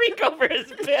tire streak over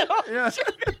his bill. Yeah.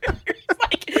 It's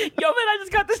like, yo man, I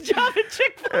just got this job at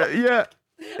Chick-fil-A. Yeah.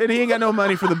 And he ain't got no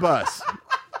money for the bus.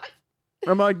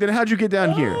 I'm like, then how'd you get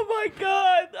down here? Oh my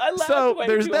God. I laughed So way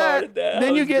there's too hard at that. that. Then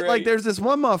That you was get great. like, there's this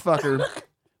one motherfucker.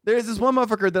 There's this one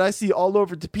motherfucker that I see all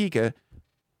over Topeka.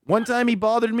 One time he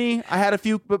bothered me. I had a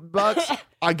few bucks.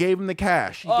 I gave him the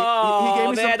cash. He gave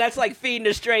me man, some. that's like feeding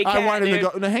a stray cat. I wanted him dude.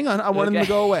 to go. No, hang on. I wanted him Okay. to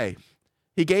go away.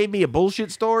 He gave me a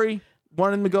bullshit story.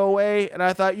 Wanted him to go away, and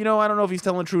I thought, I don't know if he's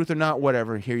telling the truth or not.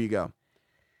 Whatever. Here you go.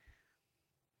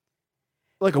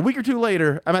 Like a week or two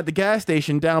later, I'm at the gas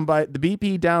station down by the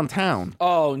BP downtown,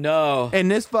 Oh no. and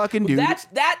this fucking dude,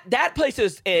 That place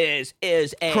is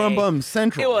a Crumb Bum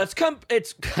Central. Well, it's and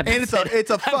it's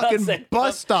a fucking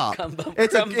bus stop.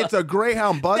 It's a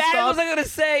Greyhound bus That stop. was I gonna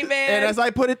say, man. And as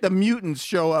I put it, the mutants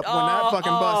show up when that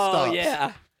fucking bus stops.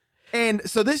 Yeah. And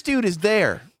so this dude is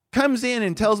there, comes in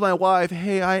and tells my wife,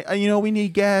 hey, I we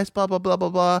need gas, blah, blah, blah, blah,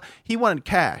 blah. He wanted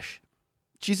cash.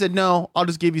 she said, no, I'll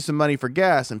just give you some money for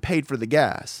gas, and paid for the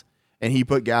gas. And he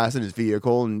put gas in his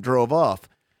vehicle and drove off.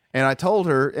 And I told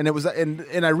her, and it was,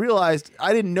 and I realized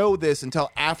I didn't know this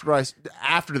until after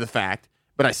the fact,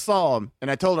 but I saw him, and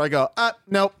I told her, I go,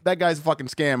 nope, that guy's a fucking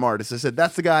scam artist. I said,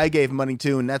 that's the guy I gave money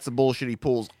to, and that's the bullshit he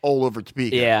pulls all over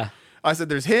Topeka. Yeah. I said,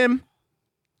 there's him.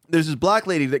 There's this black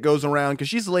lady that goes around, because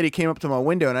she's the lady who came up to my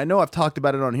window, and I know I've talked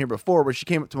about it on here before, where she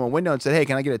came up to my window and said, hey,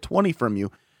 can I get a 20 from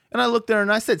you? And I looked at her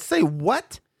and I said, say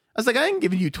what? I was like, I ain't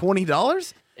giving you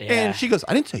 $20. Yeah. And she goes,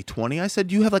 I didn't say 20. I said,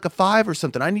 do you have like a 5 or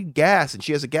something? I need gas. And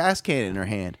she has a gas can in her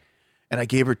hand. And I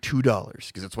gave her $2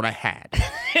 because that's what I had.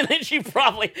 And then she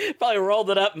probably rolled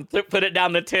it up and put it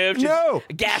down the tube. No.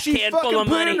 A gas she can fucking full of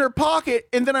put money. it in her pocket.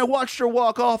 And then I watched her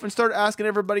walk off and started asking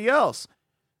everybody else.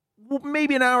 Well,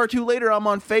 maybe an hour or two later, I'm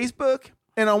on Facebook.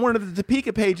 And on one of the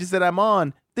Topeka pages that I'm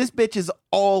on, this bitch is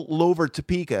all over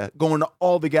Topeka, going to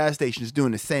all the gas stations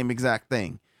doing the same exact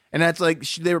thing. And that's like,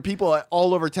 there were people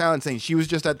all over town saying she was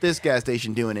just at this gas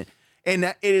station doing it. And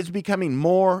that it is becoming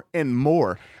more and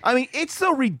more. I mean, it's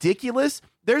so ridiculous.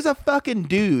 There's a fucking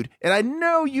dude, and I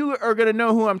know you are going to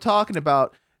know who I'm talking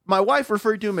about. My wife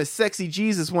referred to him as Sexy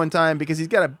Jesus one time because he's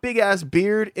got a big-ass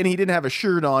beard, and he didn't have a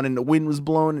shirt on, and the wind was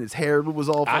blowing, and his hair was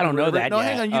all fucking I don't know river. that No,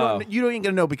 yet. hang on. You don't ain't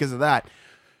going to know because of that.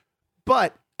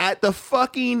 But at the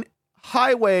fucking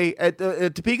highway, at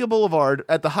Topeka Boulevard,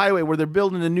 at the highway where they're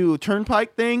building a new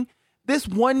turnpike thing, this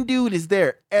one dude is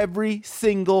there every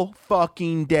single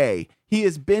fucking day. He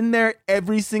has been there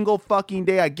every single fucking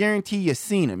day. I guarantee you've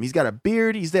seen him. He's got a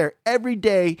beard. He's there every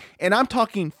day. And I'm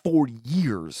talking for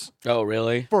years. Oh,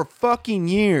 really? For fucking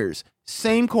years.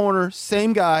 Same corner,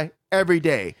 same guy, every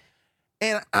day.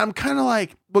 And I'm kind of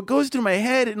like, what goes through my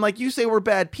head, and like you say, we're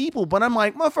bad people, but I'm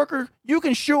like, motherfucker, you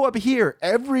can show up here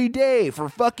every day for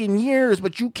fucking years,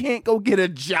 but you can't go get a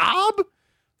job?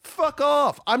 Fuck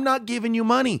off. I'm not giving you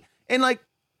money. And like,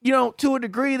 you know, to a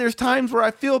degree, there's times where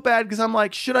I feel bad because I'm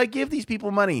like, should I give these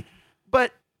people money?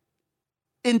 But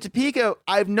in Topeka,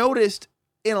 I've noticed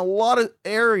in a lot of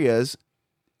areas,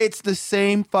 it's the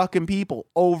same fucking people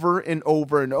over and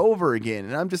over and over again.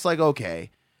 And I'm just like, okay.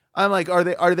 I'm like,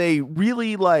 are they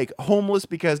really like homeless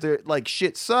because they're like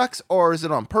shit sucks, or is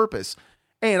it on purpose?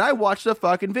 And I watched a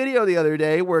fucking video the other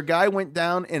day where a guy went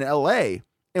down in LA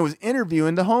and was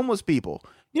interviewing the homeless people.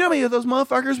 You know how many of those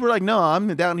motherfuckers were like, no,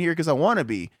 I'm down here because I want to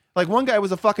be. Like, one guy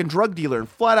was a fucking drug dealer and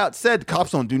flat out said, the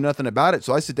cops don't do nothing about it,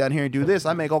 so I sit down here and do this.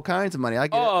 I make all kinds of money. I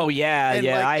get Oh, yeah, And,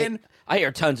 yeah. like, I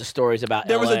hear tons of stories about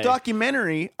There was a LA.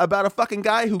 documentary about a fucking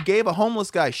guy who gave a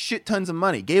homeless guy shit tons of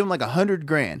money, gave him like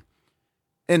 $100,000.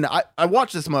 And I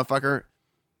watched this motherfucker.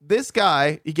 This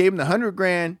guy, he gave him the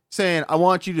 $100,000 saying, I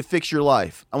want you to fix your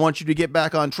life. I want you to get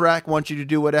back on track. I want you to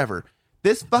do whatever.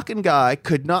 This fucking guy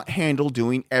could not handle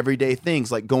doing everyday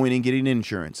things like going and getting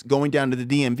insurance, going down to the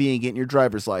DMV and getting your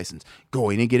driver's license,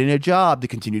 going and getting a job to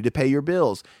continue to pay your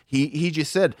bills. He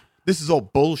just said, this is all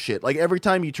bullshit. Like, every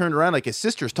time you turned around, like, his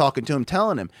sister's talking to him,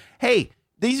 telling him, hey,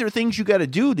 these are things you got to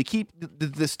do to keep,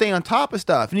 to stay on top of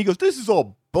stuff. And he goes, this is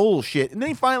all bullshit. And then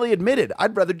he finally admitted,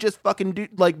 I'd rather just fucking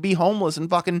be homeless and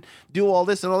fucking do all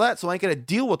this and all that, so I ain't got to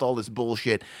deal with all this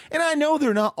bullshit. And I know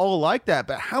they're not all like that,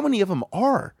 but how many of them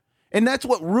are? And that's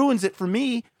what ruins it for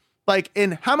me. Like,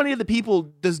 and how many of the people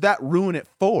does that ruin it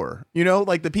for? You know,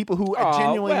 like the people who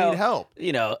genuinely need help.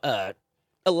 You know,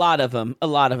 a lot of them,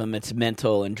 it's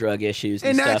mental and drug issues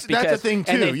and that's, stuff. Because, that's a thing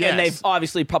too. And they've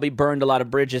obviously probably burned a lot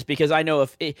of bridges, because I know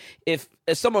if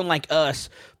someone like us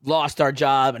lost our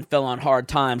job and fell on hard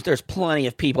times, there's plenty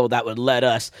of people that would let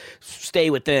us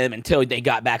stay with them until they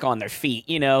got back on their feet.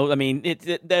 You know, I mean,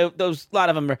 those a lot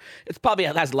of them are. It's probably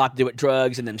has a lot to do with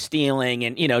drugs and them stealing,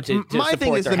 and you know, to my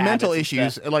thing is their the mental habits and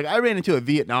issues. stuff. Like, I ran into a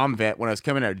Vietnam vet when I was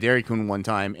coming out of Dairy Queen one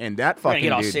time, and that We're fucking gonna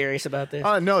get all dude. serious about this.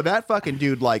 No, that fucking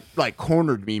dude like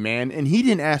cornered me, man, and he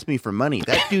didn't ask me for money.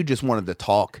 That dude just wanted to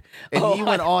talk, and he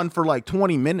went on for like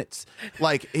 20 minutes.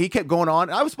 Like, he kept going on.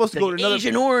 I was supposed to go to another.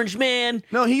 Agent Orange, man.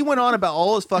 No, he went on about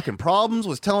all his fucking problems,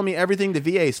 was telling me everything the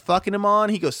VA is fucking him on.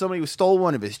 He goes, somebody stole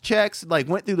one of his checks, like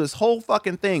went through this whole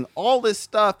fucking thing, all this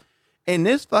stuff. And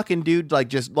this fucking dude, like,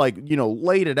 just like, you know,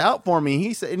 laid it out for me.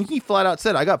 He said, and he flat out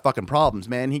said, I got fucking problems,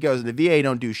 man. He goes, the VA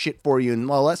don't do shit for you and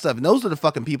all that stuff. And those are the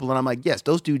fucking people. And I'm like, yes,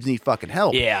 those dudes need fucking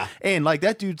help. Yeah. And like,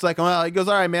 that dude's like, well, he goes,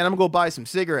 all right, man, I'm gonna go buy some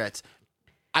cigarettes.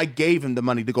 I gave him the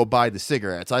money to go buy the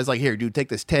cigarettes. I was like, here, dude, take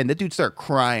this 10. That dude started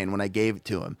crying when I gave it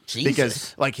to him. Jesus.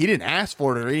 Because, like, he didn't ask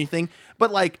for it or anything.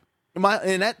 But, like,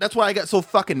 that's why I got so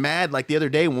fucking mad, like, the other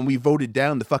day when we voted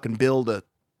down the fucking bill to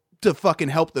fucking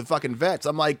help the fucking vets.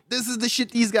 I'm like, this is the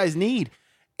shit these guys need.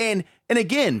 And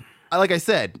again, like I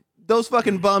said, those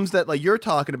fucking bums that, like, you're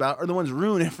talking about are the ones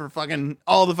ruining it for fucking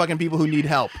all the fucking people who need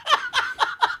help.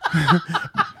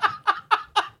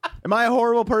 Am I a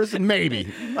horrible person?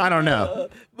 Maybe. I don't know.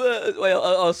 But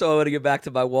also I want to get back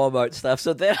to my Walmart stuff.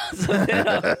 So then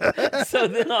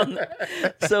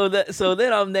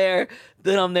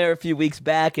I'm there a few weeks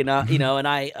back, and I'm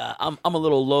a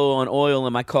little low on oil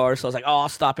in my car, so I was like, I'll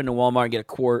stop into Walmart and get a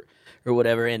quart or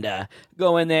whatever, and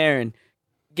go in there and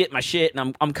get my shit,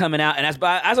 and I'm coming out, and as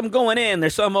I'm going in,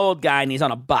 there's some old guy, and he's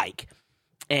on a bike.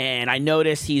 And I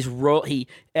notice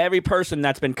every person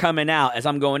that's been coming out as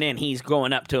I'm going in, he's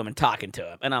going up to him and talking to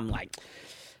him. And I'm like,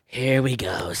 here we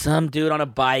go. Some dude on a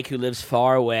bike who lives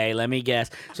far away. Let me guess.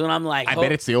 So then I'm like, I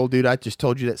bet it's the old dude I just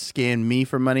told you that scanned me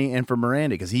for money and for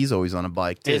Miranda, because he's always on a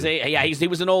bike too. He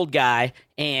was an old guy,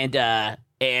 and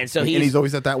so he's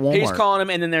always at that Walmart. He's calling him,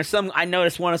 and then there's I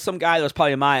noticed some guy that was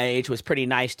probably my age was pretty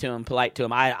nice to him, polite to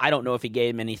him. I don't know if he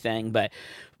gave him anything, but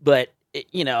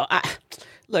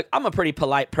look, I'm a pretty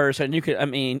polite person.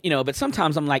 But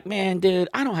sometimes I'm like, man, dude,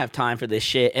 I don't have time for this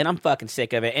shit, and I'm fucking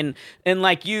sick of it. And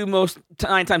like you, 9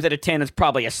 times out of 10, it's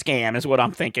probably a scam, is what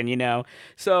I'm thinking,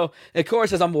 So, of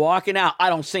course, as I'm walking out, I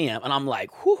don't see him, and I'm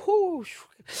like, whoo-hoo.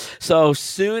 So,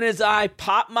 soon as I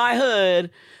pop my hood,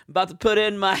 about to put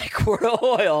in my quart of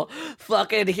oil,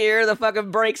 fucking hear the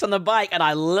fucking brakes on the bike, and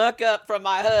I look up from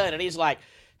my hood, and he's like,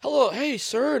 hello, hey,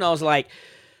 sir, and I was like,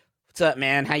 what's up,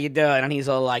 man? How you doing? And he's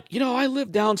all like, I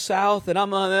live down south, and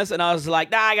I'm on this. And I was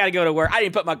like, nah, I got to go to work. I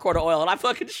didn't put my quart of oil, and I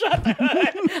fucking shut the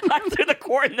hood. I threw the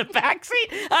quart in the back seat.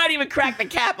 I didn't even crack the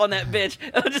cap on that bitch.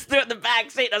 I just threw it in the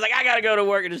back seat. And I was like, I got to go to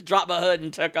work, and just dropped my hood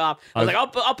and took off. I was like,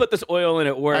 I'll put this oil in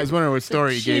at work. I was wondering what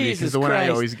story he gave you, because the one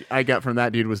I got from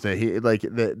that dude was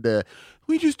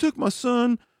we just took my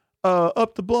son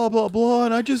up the blah blah blah,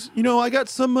 and I just I got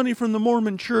some money from the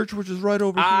Mormon church, which is right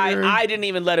over here. I didn't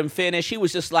even let him finish. He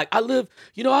was just like, I live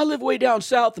way down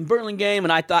south in Burlingame,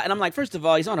 and I'm like, first of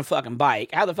all, he's on a fucking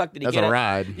bike. How the fuck did he get a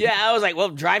ride? Yeah, I was like,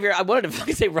 well, I wanted to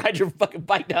fucking say ride your fucking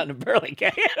bike down to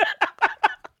Burlingame.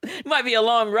 It might be a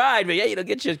long ride, but yeah,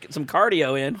 get you some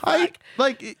cardio in. I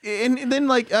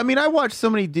watch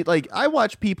so many I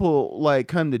watch people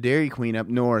come to Dairy Queen up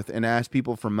north and ask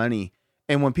people for money.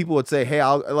 And when people would say, hey,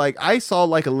 I saw a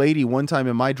lady one time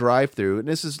in my drive-thru, and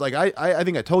this is I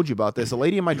think I told you about this. A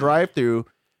lady in my drive-thru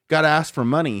got asked for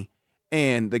money,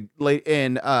 and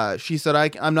she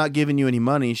said, I'm not giving you any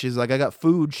money. She's like, I got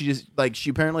food. She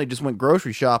apparently just went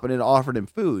grocery shopping and offered him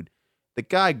food. The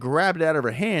guy grabbed it out of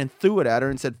her hand, threw it at her,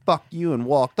 and said, fuck you, and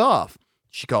walked off.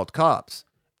 She called the cops.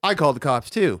 I called the cops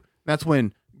too. That's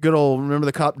when remember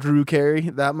the cop Drew Carey,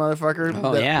 that motherfucker?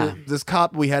 Oh, yeah. This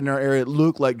cop we had in our area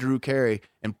looked like Drew Carey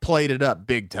and played it up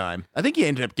big time. I think he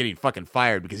ended up getting fucking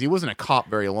fired because he wasn't a cop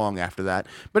very long after that.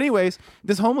 But anyways,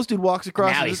 this homeless dude walks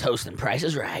across. Now he's hosting Price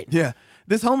is Right. Yeah.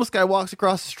 This homeless guy walks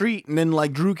across the street, and then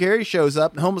Drew Carey shows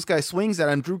up, and the homeless guy swings at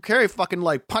him. Drew Carey fucking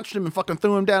punched him and fucking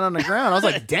threw him down on the ground. I was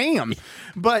like, damn.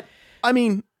 But I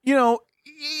mean,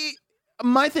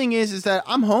 my thing is that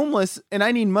I'm homeless and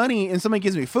I need money, and somebody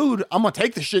gives me food, I'm gonna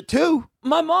take the shit too.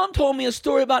 My mom told me a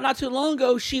story about not too long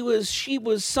ago. She was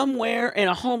somewhere, and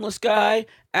a homeless guy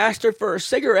asked her for a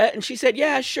cigarette, and she said,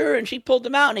 yeah, sure. And she pulled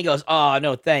them out, and he goes, oh,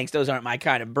 no, thanks. Those aren't my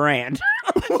kind of brand.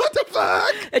 What the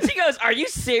fuck? And she goes, are you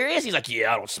serious? He's like,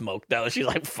 yeah, I don't smoke those. She's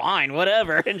like, fine,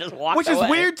 whatever. And just walked away. Which is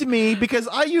weird to me, because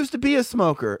I used to be a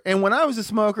smoker. And when I was a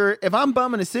smoker, if I'm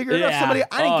bumming a cigarette off somebody,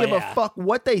 I didn't give a fuck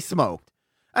what they smoked.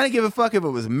 I didn't give a fuck if it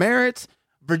was Merritt's,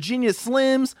 Virginia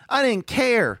Slims. I didn't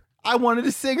care. I wanted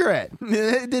a cigarette.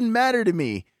 It didn't matter to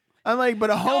me. I'm like, but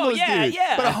a homeless dude.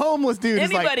 Yeah. But a homeless dude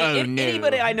is like, oh, no.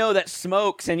 Anybody I know that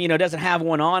smokes and, doesn't have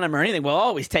one on them or anything will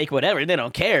always take whatever. They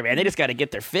don't care, man. They just got to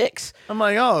get their fix. I'm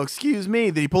like, oh, excuse me.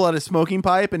 Did he pull out his smoking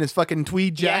pipe and his fucking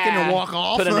tweed jacket and walk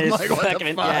off? Put in I'm his like, what fucking,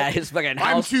 the fuck? Yeah, his fucking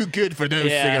house. I'm too good for those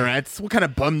cigarettes. What kind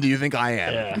of bum do you think I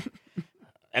am? Yeah.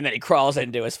 And then he crawls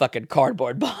into his fucking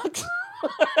cardboard box.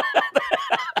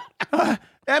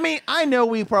 I mean, I know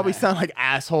we probably sound like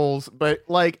assholes, but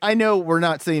I know we're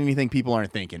not saying anything people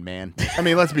aren't thinking, man. I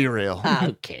mean, let's be real.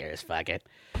 Who cares? Fuck it.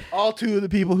 All two of the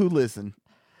people who listen.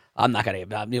 I'm not going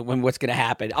to, what's going to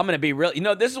happen? I'm going to be real.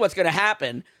 This is what's going to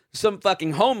happen. Some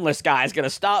fucking homeless guy is going to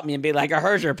stop me and be like, I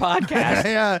heard your podcast.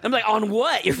 Yeah. I'm like, on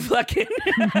what? You're fucking.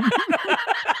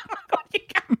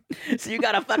 So you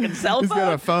got a fucking cell phone? He's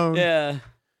got a phone. Yeah.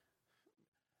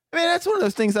 I mean, that's one of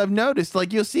those things I've noticed.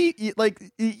 You'll see, these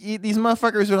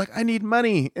motherfuckers are like, I need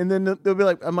money. And then they'll be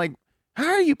like, I'm like, how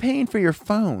are you paying for your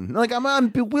phone? I'm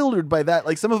bewildered by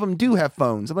that. Some of them do have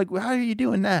phones. I'm like, well, how are you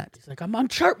doing that? He's like, I'm on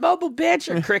Chart Mobile,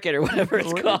 bitch, or Cricket, or whatever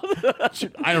it's called.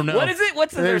 I don't know. What is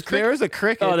it? There's a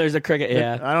Cricket. Oh, there's a Cricket,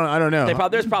 yeah. I don't know.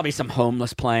 There's probably some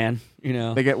homeless plan,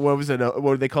 They get, what was it?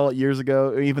 What did they call it years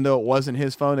ago? Even though it wasn't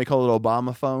his phone, they called it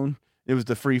Obama phone. It was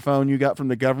the free phone you got from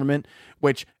the government,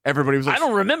 which everybody was like, I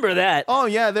don't remember that. oh,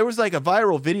 yeah, there was like a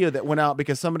viral video that went out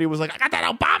because somebody was like, I got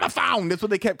that Obama phone. That's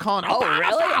what they kept calling it. Oh, Obama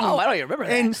really? phone. Oh, I don't even remember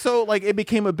that. And so, like, it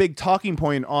became a big talking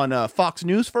point on Fox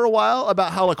News for a while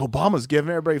about how, like, Obama's giving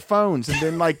everybody phones. And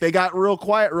then, like, they got real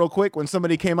quiet real quick when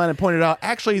somebody came on and pointed out,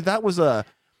 actually, that was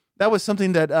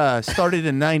something that started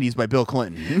in the 90s by Bill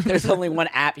Clinton. There's only one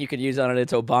app you could use on it.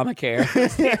 It's Obamacare.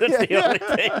 That's the only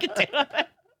thing you can do.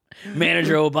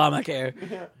 Manager Obamacare.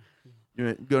 You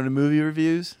wanna go to movie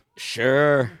reviews?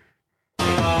 Sure. Movie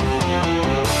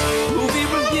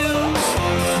reviews.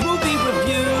 Movie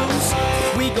reviews.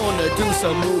 We gonna do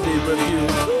some movie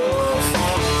reviews.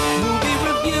 Movie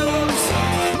reviews.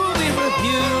 Movie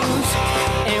reviews.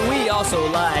 And we also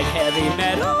like heavy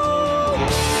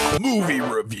metal. Movie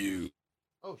review.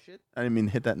 Oh, shit. I didn't mean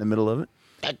to hit that in the middle of it.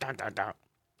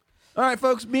 All right,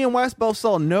 folks. Me and Wes both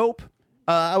saw Nope.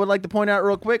 I would like to point out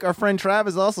real quick, our friend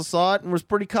Travis also saw it and was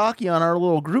pretty cocky on our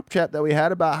little group chat that we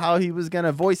had about how he was going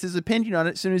to voice his opinion on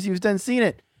it as soon as he was done seeing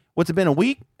it. What's it been, a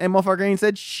week? And motherfucker ain't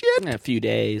said shit. A few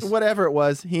days. Whatever it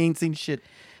was, he ain't seen shit.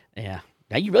 Yeah.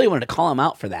 Now, you really wanted to call him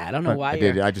out for that. I don't know why. I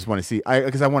did. I just want to see,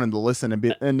 because I wanted to listen and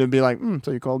be like,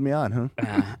 so you called me on, huh?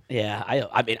 Yeah.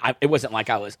 I mean, it wasn't like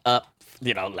I was up,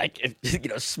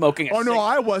 smoking. Oh, no,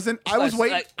 I wasn't. I was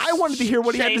waiting. I wanted to hear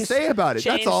what he had to say about it.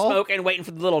 That's all. Smoking, waiting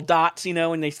for the little dots,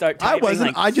 when they start typing. I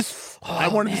wasn't. I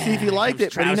wanted to see if he liked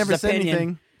it, but he never said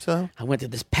anything. So I went to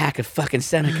this pack of fucking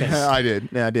Senecas. I did.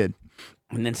 Yeah, I did.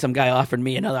 And then some guy offered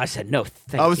me another. I said, no,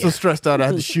 thank you. I was so stressed out I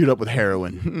had to shoot up with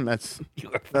heroin. That's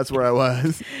where I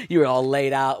was. You were all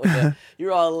laid out with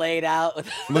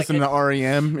Listening to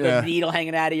REM. a needle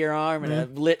hanging out of your arm and a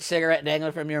lit cigarette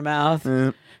dangling from your mouth.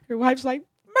 Your wife's like,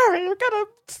 Murray, you're gonna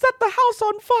set the house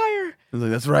on fire. I was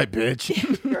like, that's right,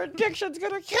 bitch. Your addiction's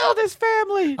gonna kill this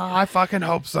family. I fucking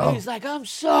hope so. He's like, I'm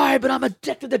sorry, but I'm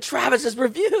addicted to Travis's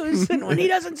reviews. And when he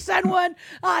doesn't send one,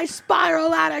 I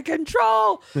spiral out of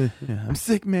control. Yeah, I'm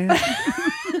sick, man.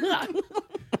 The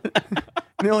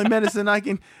only medicine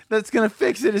that's gonna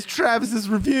fix it is Travis's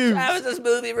reviews. Travis's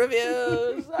movie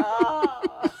reviews.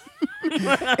 Oh.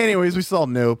 Anyways, we saw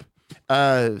Nope.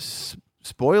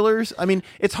 Spoilers? I mean,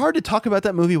 it's hard to talk about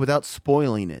that movie without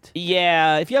spoiling it.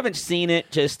 Yeah, if you haven't seen it,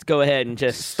 just go ahead and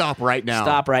just stop right now.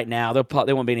 Stop right now. There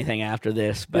won't be anything after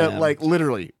this. But, yeah, like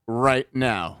literally right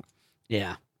now.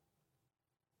 Yeah.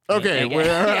 Okay.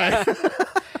 Yeah.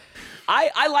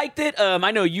 I liked it.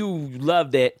 I know you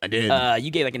loved it. I did.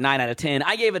 You gave like a 9 out of 10.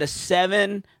 I gave it a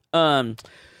 7.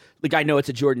 Like I know it's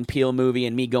a Jordan Peele movie,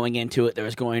 and me going into it, there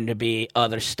was going to be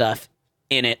other stuff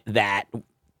in it that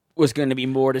was going to be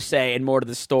more to say and more to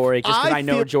the story, just because I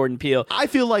know Jordan Peele. I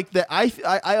feel like that.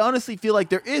 I honestly feel like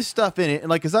there is stuff in it, and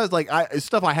like, because I was like,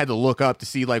 stuff I had to look up to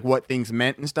see like what things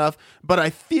meant and stuff. But I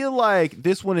feel like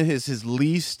this one is his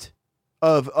least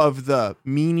of the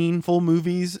meaningful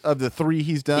movies of the 3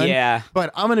 he's done. Yeah.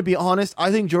 But I'm gonna be honest. I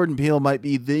think Jordan Peele might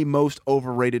be the most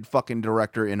overrated fucking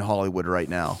director in Hollywood right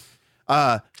now.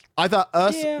 I thought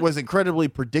Us was incredibly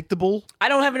predictable. I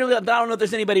don't know if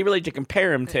there's anybody really to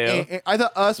compare him to. And I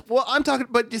thought Us. Well, I'm talking,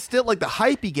 but just still like the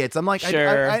hype he gets. I'm like,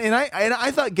 sure.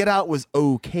 I thought Get Out was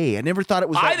okay. I never thought it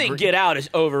was. I think Get Out is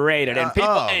overrated, and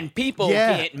people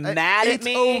get mad at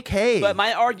me. It's okay, but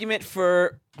my argument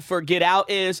for Get Out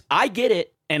is I get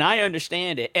it and I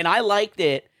understand it and I liked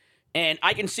it. And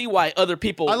I can see why other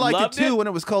people liked loved it too when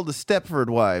it was called The Stepford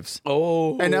Wives.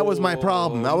 Oh. And that was my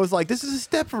problem. I was like, this is a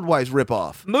Stepford Wives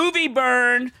ripoff. Movie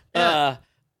burn. Yeah.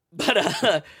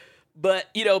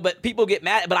 But people get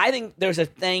mad. But I think there's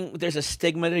a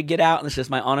stigma to Get Out, and this is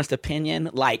my honest opinion.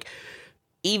 Like,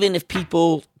 even if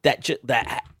people that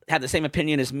have the same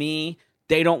opinion as me,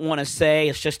 they don't want to say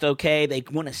it's just okay. They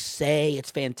want to say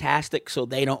it's fantastic so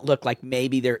they don't look like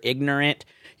maybe they're ignorant,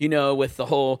 with the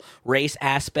whole race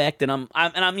aspect. And I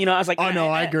was like, oh no,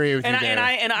 I agree with you there.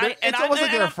 It's almost like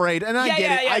they're afraid, and I get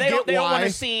it. Yeah, I get they don't why. want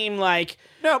to seem like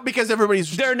no, because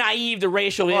they're naive to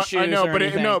racial issues. I know,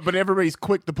 but but everybody's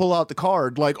quick to pull out the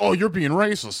card, like, oh, you're being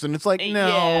racist, and it's like, no,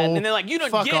 and they're like, you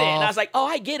don't get it, and I was like, oh,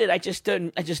 I get it. I just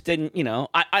didn't.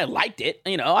 I liked it.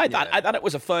 I thought it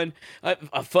was a fun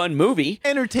movie,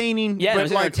 entertaining, but it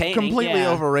was entertaining, completely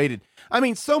overrated. I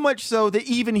mean, so much so that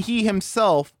even he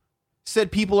himself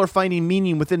said people are finding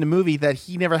meaning within the movie that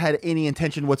he never had any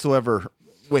intention whatsoever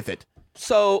with it.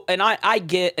 So, and I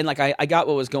get, and like I got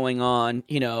what was going on,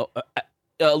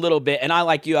 a little bit, and I,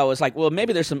 like you, I was like, well,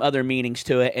 maybe there's some other meanings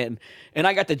to it, and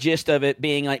I got the gist of it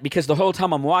being like, because the whole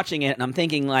time I'm watching it and I'm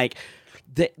thinking like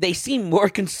they seem more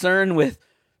concerned with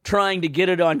trying to get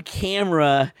it on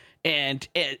camera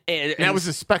that was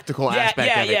the spectacle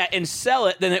aspect of it. and sell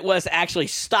it than it was actually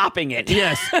stopping it.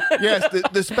 Yes.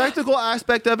 The spectacle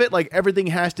aspect of it, like everything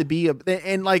has to be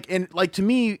and to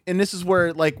me, and this is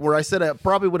where I said I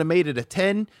probably would have made it a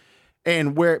 10.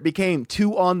 And where it became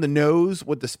too on the nose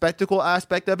with the spectacle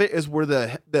aspect of it is where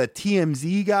the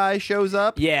TMZ guy shows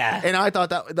up. Yeah. And I thought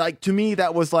that, to me,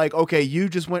 that was like, okay, you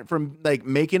just went from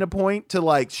making a point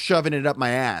to shoving it up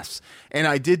my ass. And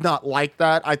I did not like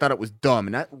that. I thought it was dumb.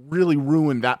 And that really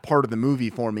ruined that part of the movie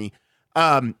for me.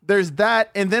 There's that.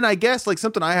 And then I guess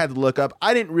something I had to look up.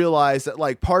 I didn't realize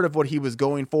that part of what he was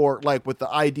going for, with the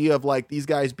idea of these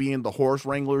guys being the horse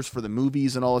wranglers for the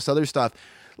movies and all this other stuff.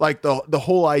 The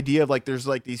whole idea of there's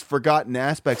these forgotten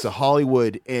aspects of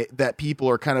Hollywood that people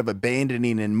are kind of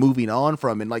abandoning and moving on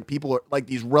from, and people are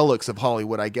these relics of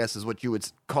Hollywood, I guess is what you would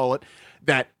call it,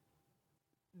 that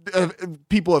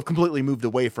people have completely moved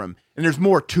away from. And there's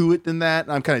more to it than that.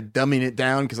 And I'm kind of dumbing it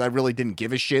down because I really didn't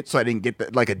give a shit, so I didn't get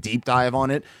a deep dive on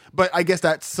it. But I guess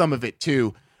that's some of it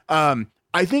too.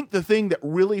 I think the thing that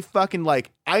really fucking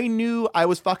I knew I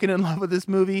was fucking in love with this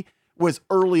movie was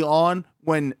early on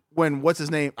when what's his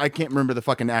name? I can't remember the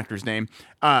fucking actor's name.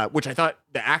 Which I thought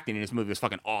the acting in this movie was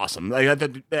fucking awesome.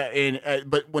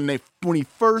 But when he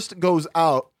first goes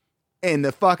out and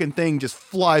the fucking thing just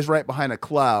flies right behind a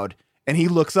cloud and he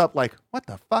looks up what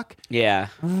the fuck? Yeah.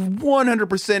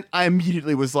 100%. I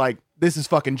immediately was like, this is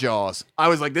fucking Jaws. I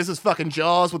was like, this is fucking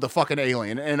Jaws with a fucking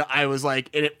alien. And I was like,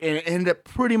 it ended up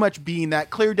pretty much being that,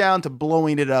 clear down to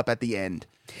blowing it up at the end.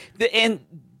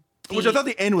 Which I thought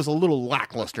the end was a little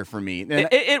lackluster for me.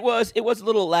 It was a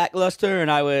little lackluster,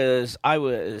 and I was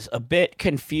a bit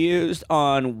confused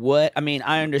on what. I mean,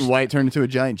 I understand why it turned into a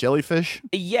giant jellyfish.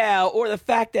 Yeah, or the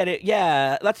fact that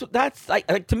that's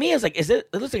like to me,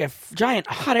 it looks like a giant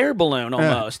hot air balloon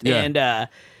almost, yeah.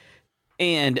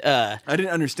 And I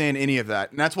didn't understand any of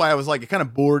that, and that's why I was kind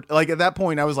of bored. At that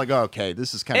point, I was like, oh, okay,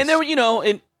 this is kind of. And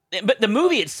there, but the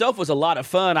movie itself was a lot of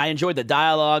fun. I enjoyed the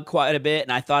dialogue quite a bit,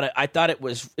 and I thought it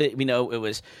was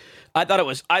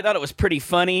pretty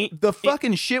funny. The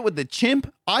fucking shit with the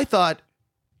chimp, I thought,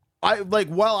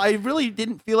 while I really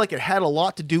didn't feel like it had a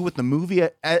lot to do with the movie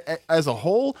as a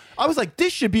whole, I was like,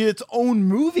 this should be its own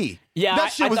movie. Yeah,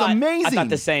 that shit was amazing. I thought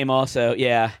the same also.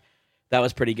 Yeah, that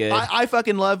was pretty good. I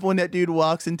fucking love when that dude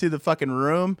walks into the fucking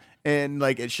room and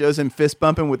it shows him fist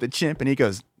bumping with the chimp, and he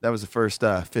goes, "That was the first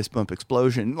fist bump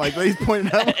explosion." He's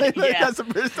pointing out, that's the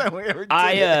first time we ever did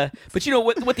it.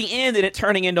 But with the end and it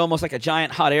turning into almost like a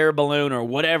giant hot air balloon or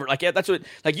whatever, that's what,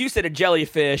 you said, a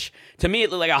jellyfish. To me, it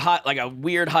looked like a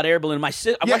weird hot air balloon. I watched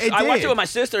it with my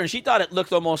sister, and she thought it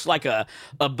looked almost like a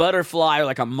butterfly or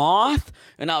like a moth,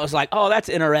 and I was like, "Oh, that's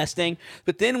interesting."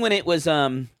 But then when it was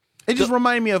it just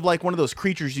reminded me of one of those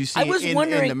creatures you see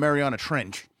in the Mariana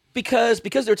Trench. Because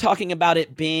they're talking about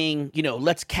it being,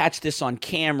 let's catch this on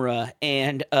camera,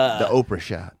 and the Oprah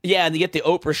shot. Yeah, and they get the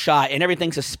Oprah shot, and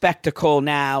everything's a spectacle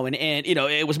now, and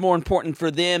it was more important for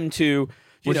them to,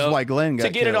 which is why Glenn got to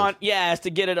get killed. to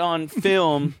get it on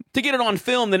film,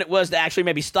 than it was to actually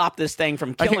maybe stop this thing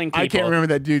from killing people. I can't remember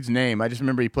that dude's name. I just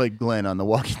remember he played Glenn on The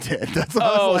Walking Dead. That's what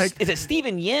I was is it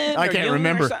Stephen Yin? I can't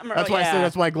remember. That's why I said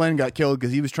that's why Glenn got killed,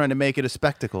 because he was trying to make it a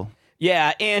spectacle.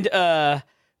 Yeah, and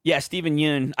yeah, Stephen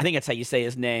Yeun, I think that's how you say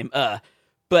his name.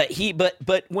 But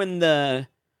when the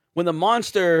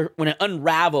monster, when it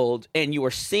unraveled and you were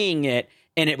seeing it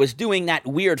and it was doing that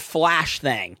weird flash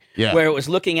thing, where it was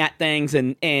looking at things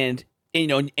and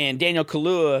Daniel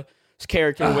Kaluuya's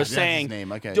character was saying,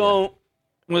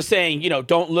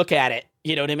 don't look at it.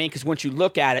 You know what I mean? Because once you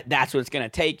look at it, that's what it's going to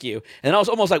take you. And I was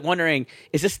almost wondering,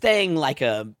 is this thing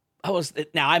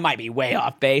now I might be way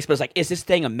off base, but it's is this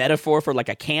thing a metaphor for a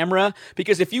camera?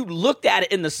 Because if you looked at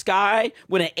it in the sky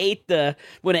when it ate the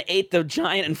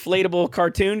giant inflatable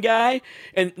cartoon guy,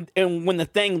 and when the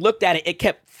thing looked at it, it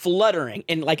kept fluttering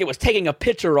and it was taking a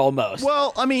picture almost.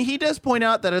 Well, I mean, he does point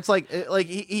out that it's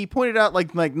he pointed out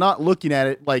not looking at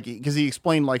it because he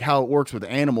explained how it works with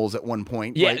animals at one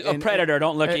point. Yeah, a predator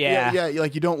don't look. Yeah,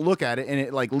 you don't look at it and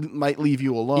it might leave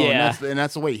you alone. Yeah.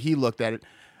 That's the way he looked at it.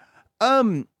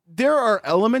 There are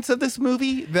elements of this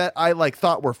movie that I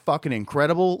thought were fucking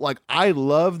incredible. I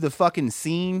love the fucking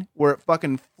scene where it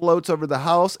fucking floats over the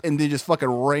house and then just fucking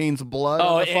rains blood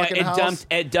on the fucking house.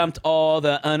 It dumped all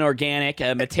the unorganic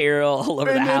material all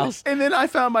over the house. And then I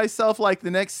found myself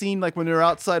the next scene, when they're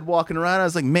outside walking around, I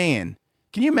was like, man,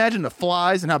 can you imagine the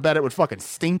flies and how bad it would fucking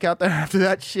stink out there after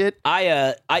that shit?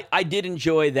 I did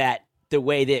enjoy that. The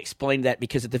way they explained that,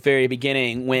 because at the very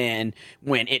beginning when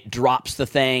it drops the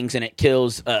things and it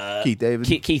kills Keith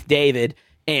David,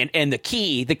 and the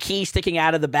key sticking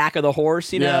out of the back of the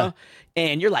horse, you know.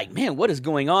 And you're like, man, what is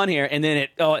going on here? And then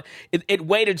it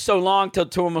waited so long till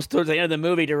almost towards the end of the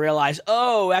movie to realize,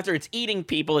 oh, after it's eating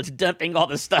people, it's dumping all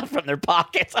the stuff from their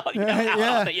pockets.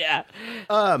 Yeah.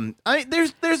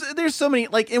 There's so many,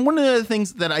 like, and one of the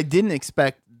things that I didn't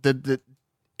expect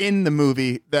in the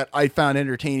movie that I found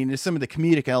entertaining is some of the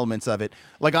comedic elements of it.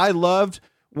 Like, I loved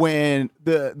when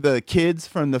the kids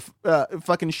from the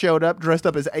fucking showed up dressed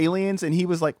up as aliens, and he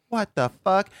was like, what the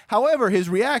fuck? However, his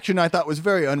reaction I thought was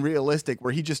very unrealistic,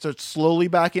 where he just starts slowly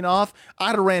backing off.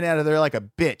 I'd have ran out of there like a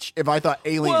bitch if I thought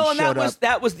aliens showed up.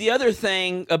 That was the other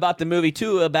thing about the movie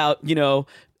too, about, you know,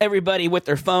 everybody with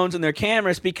their phones and their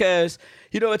cameras, because,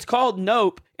 you know, it's called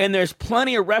Nope, and there's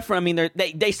plenty of reference. I mean,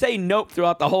 they say Nope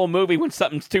throughout the whole movie when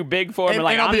something's too big for him. And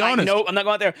like, I'll be honest. Nope, I'm not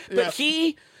going out there. But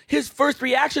his first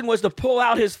reaction was to pull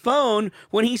out his phone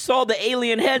when he saw the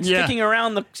alien head sticking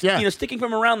around sticking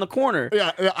from around the corner.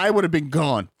 Yeah, I would have been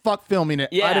gone. Fuck filming it.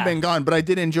 Yeah. I'd have been gone. But I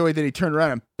did enjoy that he turned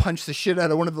around and punched the shit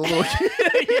out of one of the little kids.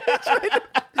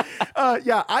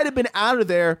 I'd have been out of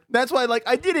there. That's why, like,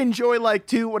 I did enjoy, like,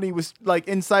 too, when he was, like,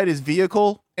 inside his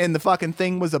vehicle and the fucking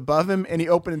thing was above him and he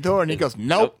opened the door and he goes,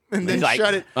 nope, and then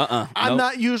shut it. I'm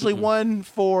not usually one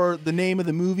for the name of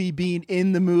the movie being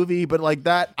in the movie, but like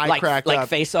that, I cracked up. Like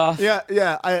Face Off? Yeah.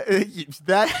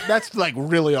 That's like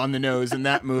really on the nose in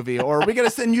that movie. Or we got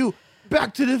to send you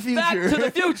Back to the Future. Back to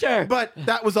the Future. But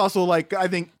that was also, like, I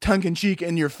think tongue in cheek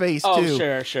in your face too.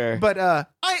 Oh, sure. But I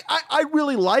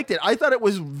really liked it. I thought it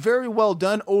was very well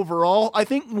done overall. I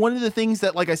think one of the things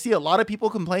that, like, I see a lot of people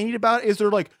complaining about is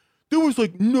they're like, there was,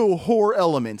 like, no horror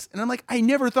elements. And I'm like, I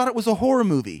never thought it was a horror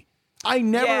movie. I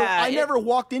never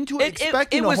walked into it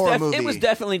expecting a horror movie. It was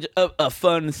definitely a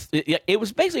fun. It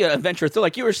was basically an adventure.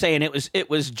 Like you were saying, it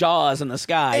was Jaws in the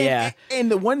sky.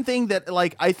 And the one thing that,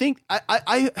 like, I think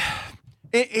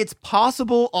it's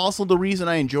possible also the reason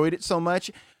I enjoyed it so much,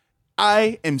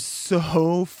 I am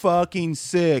so fucking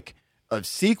sick of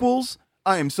sequels.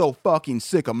 I am so fucking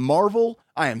sick of Marvel.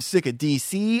 I am sick of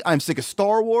DC. I'm sick of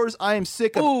Star Wars. I am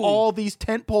sick of all these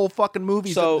tentpole fucking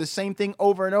movies that are the same thing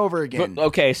over and over again.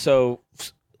 Okay, so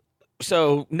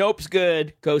Nope's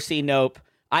good. Go see Nope.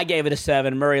 I gave it a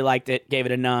 7. Murray liked it, gave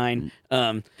it a 9.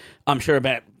 I'm sure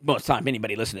about most time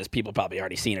anybody listening to this, people probably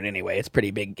already seen it anyway. It's a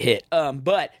pretty big hit.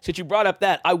 But since you brought up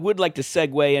that, I would like to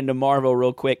segue into Marvel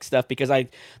real quick stuff because I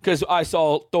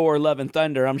saw Thor: Love and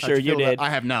Thunder. I'm sure you did. I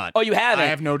have not. Oh, you haven't?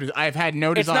 I've had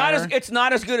no desire. It's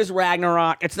not as good as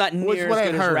Ragnarok. It's not near as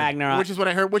good as Ragnarok. Which is what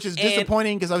I heard. Which is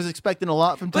disappointing because I was expecting a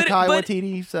lot from Taika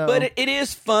Waititi. So, but it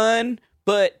is fun.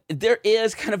 But there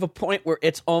is kind of a point where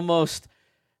it's almost.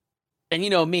 And you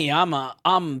know me,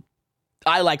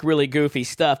 I like really goofy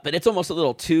stuff, but it's almost a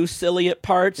little too silly at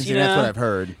parts. You know? That's what I've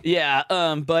heard. Yeah,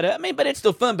 but it's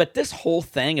still fun. But this whole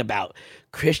thing about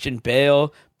Christian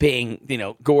Bale being, you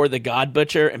know, Gore the God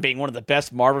Butcher and being one of the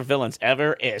best Marvel villains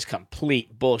ever is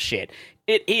complete bullshit.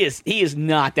 He is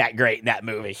not that great in that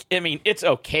movie. I mean, it's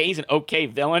okay. He's an okay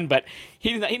villain, but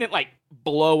he didn't like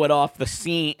blow it off the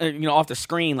scene, off the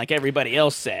screen like everybody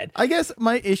else said. I guess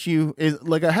my issue is,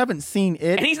 like, I haven't seen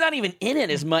it, and he's not even in it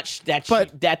as much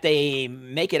that they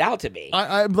make it out to be.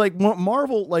 I like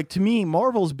Marvel. Like, to me,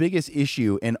 Marvel's biggest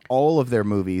issue in all of their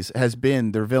movies has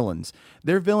been their villains.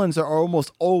 Their villains are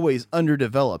almost always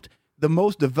underdeveloped. The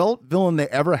most developed villain they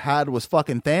ever had was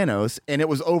fucking Thanos, and it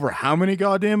was over how many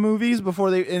goddamn movies before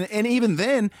they? And even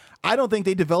then, I don't think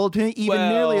they developed him even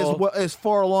nearly as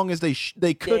far along as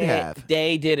they could have.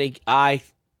 They did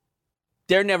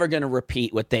they're never going to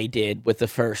repeat what they did with the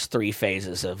first 3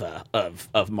 phases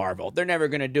of Marvel. They're never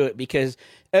going to do it because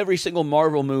every single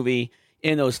Marvel movie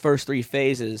in those first 3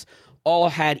 phases all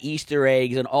had Easter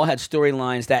eggs and all had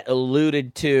storylines that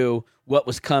alluded to what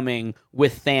was coming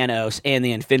with Thanos and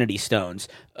the Infinity Stones.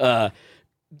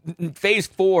 Phase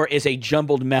 4 is a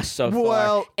jumbled mess so far.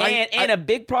 Well, and a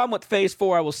big problem with Phase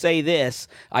 4, I will say this.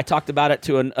 I talked about it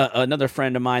to another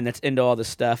friend of mine that's into all this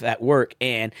stuff at work,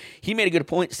 and he made a good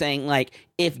point saying, like,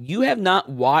 if you have not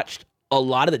watched a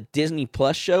lot of the Disney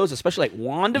Plus shows, especially like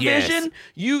WandaVision,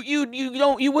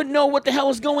 you wouldn't know what the hell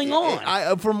is going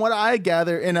on. From what I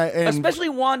gather, and especially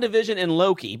WandaVision and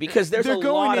Loki, because they're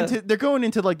going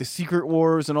into like the Secret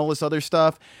Wars and all this other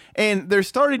stuff, and they're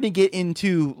starting to get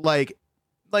into like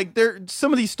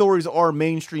some of these stories are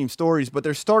mainstream stories, but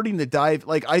they're starting to dive.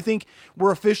 Like, I think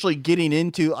we're officially getting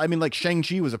into. I mean, like,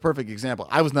 Shang-Chi was a perfect example.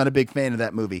 I was not a big fan of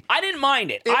that movie. I didn't mind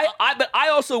it. But I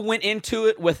also went into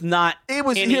it with not. It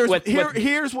was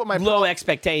here's what my low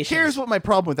expectations. Here's what my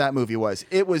problem with that movie was.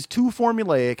 It was too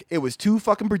formulaic. It was too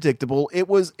fucking predictable. It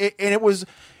was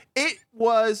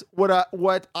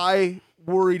what I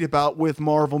worried about with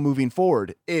Marvel moving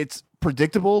forward. It's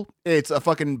predictable. It's a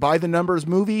fucking by the numbers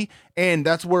movie, and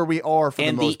that's where we are for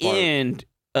and the most part. end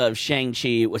of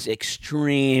Shang-Chi was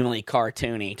extremely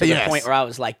cartoony to the point where I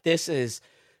was like, this is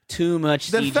too much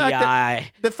CGI.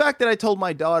 The fact that I told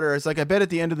my daughter, it's like, I bet at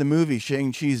the end of the movie,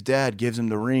 Shang-Chi's dad gives him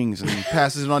the rings and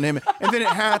passes it on him. And then it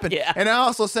happened. Yeah. And I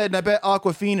also said, and I bet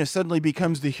Awkwafina suddenly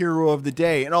becomes the hero of the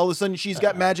day. And all of a sudden, she's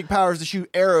got magic powers to shoot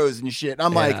arrows and shit. And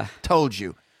I'm like, told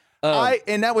you.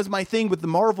 And that was my thing with the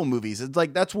Marvel movies. It's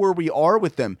like, that's where we are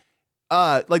with them.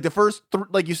 Like the first,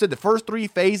 like you said, the first 3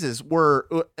 phases were,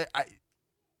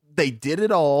 they did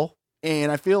it all.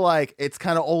 And I feel like it's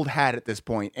kind of old hat at this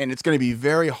point, and it's going to be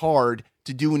very hard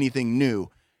to do anything new.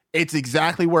 It's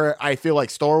exactly where I feel like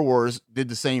Star Wars did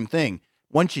the same thing.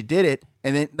 Once you did it,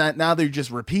 and then now they're just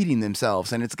repeating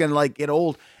themselves, and it's going to like get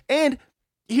old. And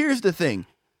here's the thing.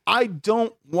 I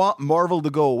don't want Marvel to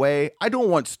go away. I don't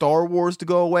want Star Wars to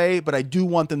go away, but I do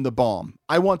want them to bomb.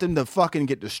 I want them to fucking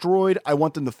get destroyed. I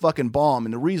want them to fucking bomb.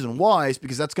 And the reason why is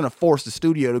because that's going to force the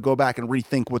studio to go back and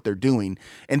rethink what they're doing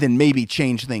and then maybe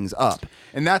change things up.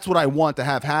 And that's what I want to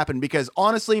have happen, because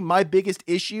honestly, my biggest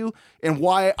issue and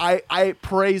why I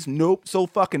praise Nope so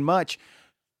fucking much,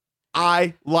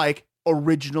 I like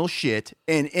original shit,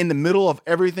 and in the middle of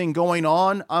everything going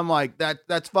on, I'm like,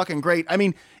 that's fucking great. I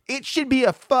mean, it should be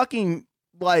a fucking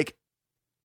like,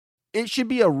 it should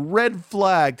be a red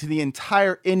flag to the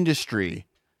entire industry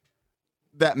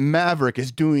that Maverick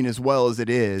is doing as well as it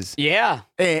is. Yeah.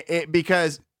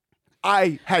 Because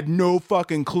I had no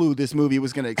fucking clue this movie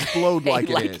was going to explode like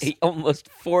it is. A almost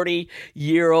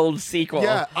 40-year-old sequel.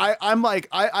 Yeah,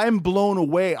 I'm blown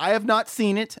away. I have not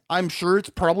seen it. I'm sure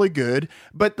it's probably good,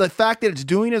 but the fact that it's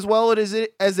doing as well as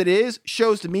it is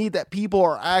shows to me that people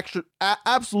are actually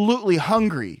absolutely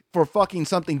hungry for fucking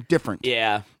something different.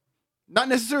 Yeah. Not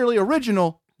necessarily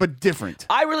original, but different.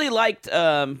 I really liked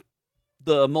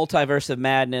the Multiverse of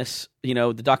Madness,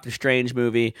 the Doctor Strange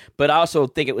movie, but I also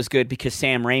think it was good because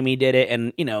Sam Raimi did it,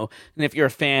 and and if you're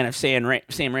a fan of Sam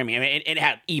Raimi, I mean, it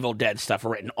had Evil Dead stuff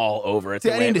written all over it.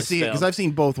 See, I need to see it because I've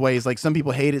seen both ways. Like, some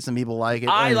people hate it, some people like it.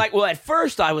 Well, at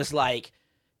first I was like,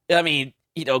 I mean,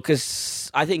 because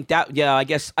I think that, I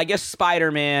guess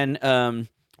Spider-Man.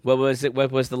 What was it?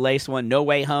 What was the latest one? No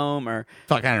Way Home, or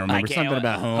fuck, I don't remember. Something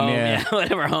about home. Yeah,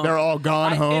 whatever. Home. They're all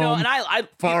gone home. And I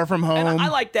Far From Home. And I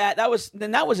like that. That was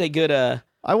a good.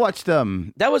 I watched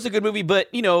That was a good movie, but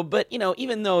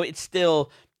even though it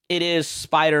is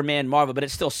Spider-Man Marvel, but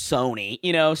it's still Sony.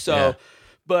 So, Yeah.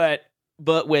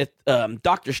 but with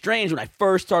Doctor Strange, when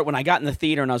I got in the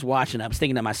theater and I was watching, I was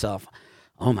thinking to myself,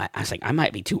 oh my, I was like, I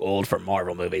might be too old for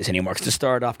Marvel movies anymore, because it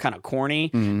started off kind of corny,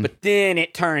 but then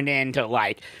it turned into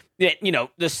like,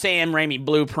 the Sam Raimi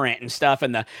blueprint and stuff,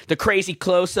 and the crazy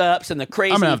close-ups and the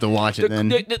crazy. I'm gonna have to watch it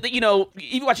then. If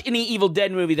you watch any Evil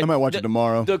Dead movie, I might watch it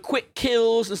tomorrow. The quick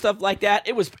kills and stuff like that,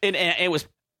 it was.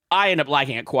 I ended up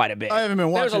liking it quite a bit. I haven't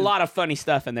been watching. There was a lot of funny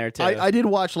stuff in there too. I did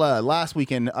watch last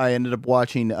weekend. I ended up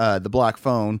watching The Black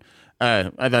Phone.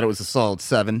 I thought it was a solid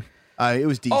 7. It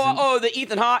was decent. The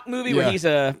Ethan Hawke movie where he's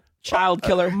a child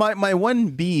killer. My one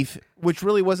beef, which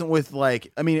really wasn't with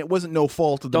it wasn't no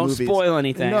fault of the movie. Don't spoil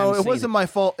anything. No, it wasn't my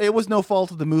fault. It was no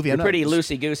fault of the movie. You're pretty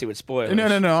loosey-goosey with spoilers. No,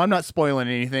 I'm not spoiling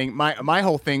anything. My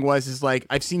whole thing was like,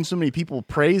 I've seen so many people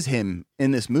praise him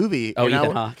in this movie.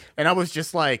 Ethan Hawke. And I was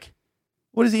just like,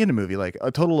 what is he in the movie? Like a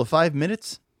total of 5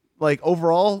 minutes? Like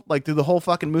overall, like through the whole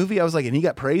fucking movie, I was like, and he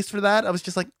got praised for that. I was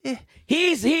just like, eh.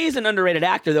 He's an underrated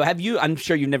actor though. I'm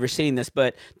sure you've never seen this,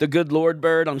 but The Good Lord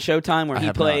Bird on Showtime, where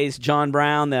he plays John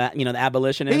Brown, the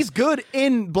abolitionist. He's good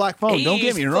in Black Phone. Don't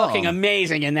get me wrong. He's fucking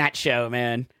amazing in that show,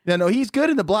 man. Yeah, no, he's good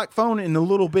in the Black Phone in the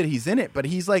little bit he's in it, but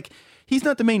he's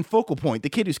not the main focal point. The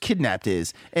kid who's kidnapped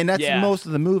is, and that's most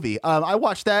of the movie. I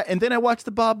watched that, and then I watched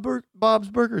the Bob's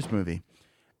Burgers movie.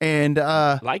 And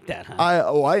like that, huh?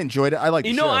 I enjoyed it. I like.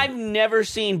 I've never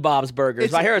seen Bob's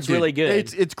Burgers. I hear it's really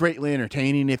good. It's greatly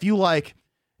entertaining. If you like,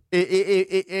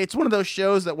 it's one of those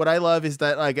shows that what I love is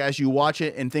that like as you watch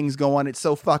it and things go on, it's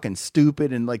so fucking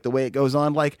stupid and like the way it goes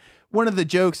on. Like one of the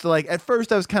jokes, like at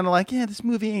first I was kind of like, yeah, this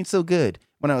movie ain't so good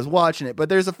when I was watching it, but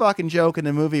there's a fucking joke in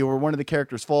the movie where one of the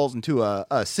characters falls into a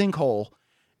sinkhole.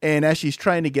 And as she's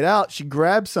trying to get out, she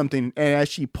grabs something, and as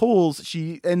she pulls,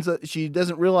 she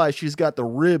doesn't realize she's got the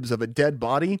ribs of a dead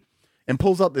body, and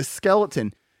pulls out this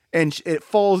skeleton, and it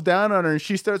falls down on her, and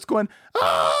she starts going,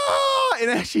 ah!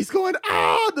 And as she's going,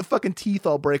 ah! The fucking teeth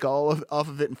all break off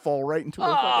of it and fall right into her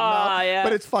fucking mouth. Yeah.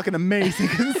 But it's fucking amazing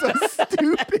because it's so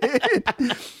stupid.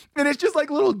 And it's just like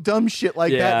little dumb shit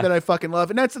like that I fucking love.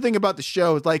 And that's the thing about the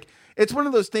show. Is like, it's one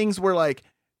of those things where like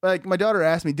my daughter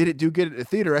asked me, did it do good at the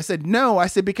theater? I said, no. I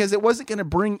said, because it wasn't going to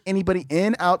bring anybody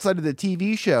in outside of the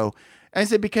TV show. I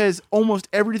said, because almost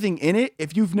everything in it,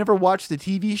 if you've never watched the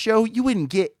TV show, you wouldn't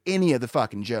get any of the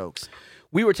fucking jokes.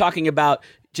 We were talking about,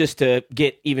 just to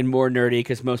get even more nerdy,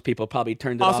 because most people probably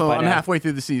turned it off Also, by I'm now. halfway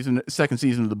through the second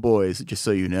season of The Boys, just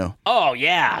so you know. Oh,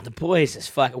 yeah. The Boys is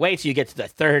fucking... Wait till you get to the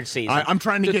third season. I'm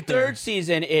trying to get there. The third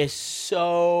season is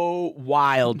so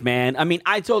wild, man. I mean,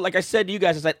 like I said to you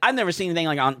guys, I said, I've never seen anything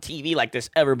like on TV like this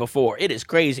ever before. It is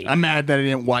crazy. I'm mad that I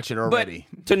didn't watch it already.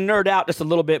 But to nerd out just a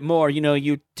little bit more,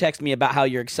 you text me about how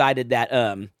you're excited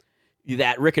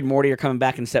that Rick and Morty are coming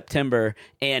back in September,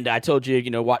 and I told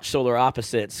you, watch Solar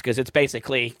Opposites, because it's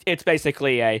basically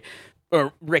a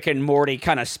Rick and Morty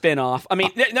kind of spin-off. I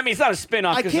mean, it's not a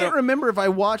spin-off. I can't remember if I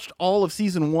watched all of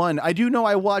season 1. I do know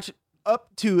I watched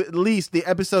up to at least the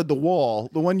episode The Wall,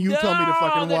 the one you told me to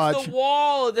fucking watch. The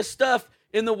Wall. The stuff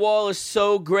in The Wall is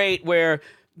so great, where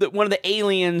one of the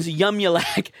aliens,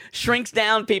 Yum-Yulak, shrinks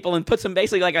down people and puts them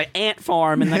basically like an ant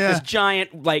farm in this giant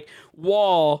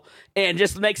wall, and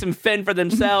just makes them fend for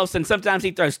themselves. And sometimes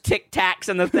he throws Tic Tacs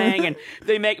in the thing, and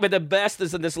they make. But the best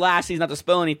is in this last season, not to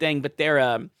spoil anything, but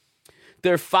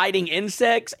they're fighting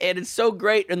insects, and it's so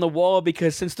great in The Wall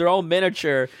because since they're all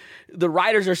miniature, the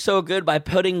writers are so good by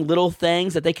putting little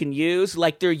things that they can use,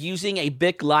 like they're using a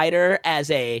Bic lighter as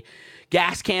a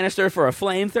gas canister for a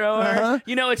flamethrower.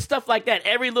 It's stuff like that.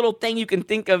 Every little thing you can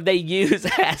think of, they use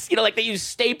as, like they use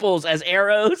staples as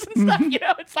arrows and stuff.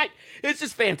 It's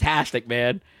just fantastic,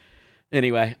 man.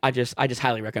 Anyway, I just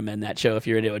highly recommend that show if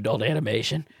you're into adult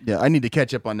animation. Yeah, I need to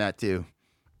catch up on that too.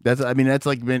 I've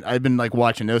been like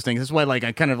watching those things. That's why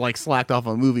I kind of like slacked off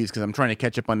on movies, because I'm trying to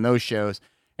catch up on those shows.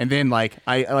 And then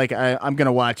I'm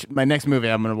gonna watch my next movie.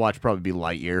 I'm gonna watch probably be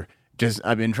Lightyear.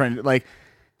 I've been trying to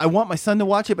I want my son to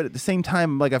watch it, but at the same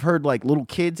time, I've heard little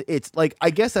kids. It's I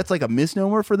guess that's a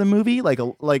misnomer for the movie. Like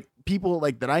people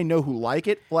that I know who like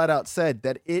it flat out said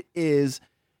that it is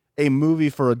a movie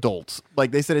for adults.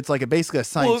 They said it's basically a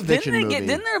science fiction movie.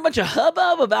 Didn't there a bunch of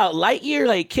hubbub about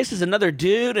Lightyear kisses another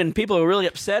dude, and people are really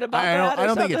upset about that? I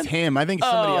don't think it's him. I think it's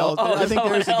somebody else. I think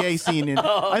there's a gay scene in.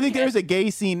 I think there's a gay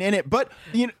scene in it, but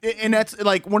and that's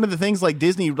one of the things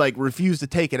Disney refused to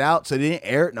take it out, so they didn't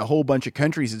air it in a whole bunch of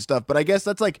countries and stuff. But I guess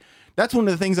that's one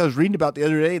of the things I was reading about the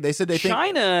other day. They said they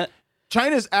think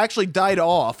China's actually died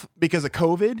off because of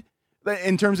COVID.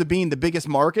 In terms of being the biggest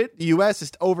market, the U.S.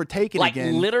 is overtaken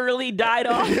again. Literally died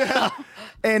off. Yeah.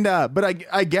 And but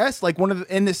I guess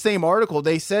in the same article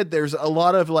they said there's a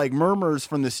lot of murmurs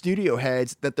from the studio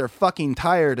heads that they're fucking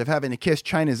tired of having to kiss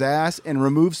China's ass and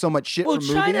remove so much shit from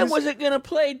movies. Well, China wasn't gonna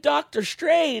play Doctor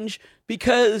Strange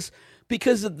because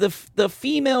of the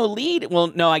female lead. Well,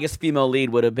 no, I guess the female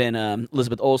lead would have been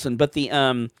Elizabeth Olsen, but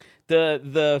the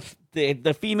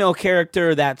female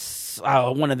character that's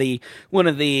one of the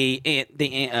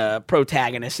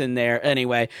protagonists in there.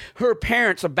 Anyway, her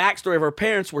parents, a backstory of her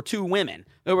parents were two women.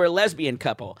 They were a lesbian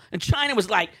couple, and China was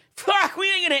like, "Fuck,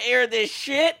 we ain't gonna air this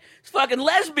shit. It's fucking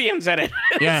lesbians in it."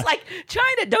 Yeah. It's like,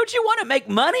 China, don't you want to make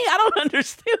money? I don't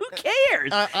understand. Who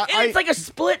cares? And it's a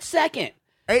split second.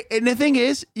 And the thing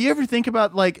is, you ever think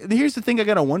about here's the thing I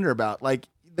gotta wonder about.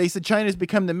 They said China's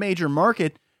become the major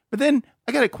market, but then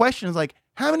I got a question. Is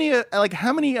how many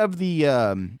of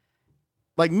the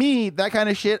me, that kind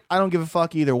of shit, I don't give a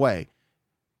fuck either way.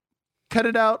 Cut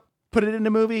it out, put it in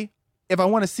the movie. If I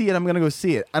want to see it, I'm gonna go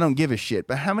see it. I don't give a shit.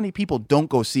 But how many people don't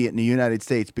go see it in the United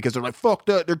States because they're like, fuck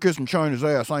that, they're kissing China's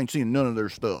ass. I ain't seen none of their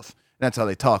stuff. That's how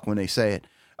they talk when they say it.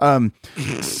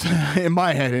 In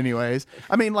my head, anyways.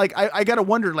 I mean, I gotta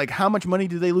wonder, how much money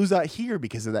do they lose out here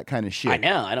because of that kind of shit? I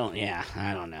know. I don't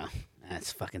know.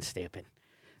 That's fucking stupid.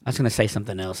 I was gonna say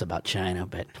something else about China,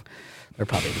 but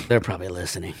they're probably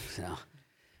listening. So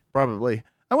probably.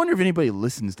 I wonder if anybody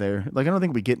listens there. I don't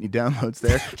think we get any downloads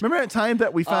there. Remember that time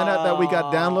that we found out that we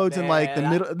got downloads in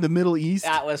the Middle East?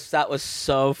 That was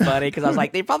so funny because I was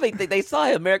like, they saw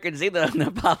American Z, and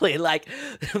they're probably like,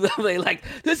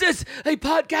 this is a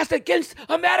podcast against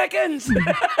Americans.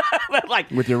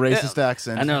 With your racist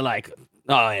accent. And they're like,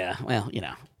 oh yeah, well,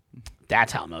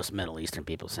 that's how most Middle Eastern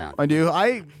people sound. I do.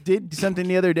 I did something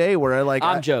the other day where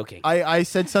I'm joking. I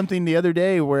said something the other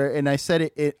day and I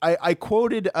said I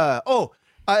quoted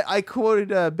I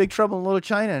quoted Big Trouble in Little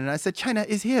China, and I said, "China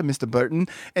is here, Mr. Burton."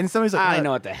 And somebody's like, "I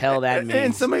know what the hell that means."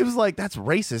 And somebody was like, "That's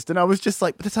racist," and I was just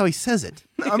like, "But that's how he says it."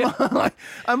 I'm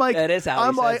like, that is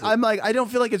how he says it. I'm like, I don't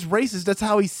feel like it's racist. That's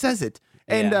how he says it,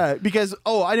 and because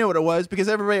I know what it was because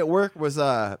everybody at work was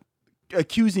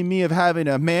accusing me of having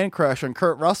a man crush on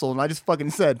Kurt Russell, and I just fucking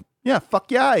said, "Yeah, fuck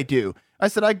yeah, I do." I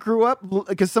said I grew up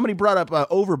because somebody brought up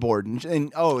Overboard, and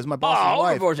it was my boss's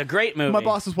wife. Overboard's a great movie. My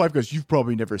boss's wife goes, "You've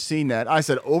probably never seen that." I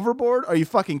said, "Overboard? Are you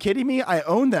fucking kidding me? I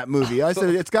own that movie." I said,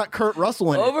 "It's got Kurt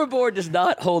Russell in it." Overboard does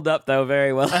not hold up though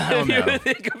very well. Hell If no. you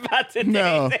think about today's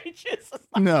No. ages.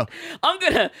 No. I'm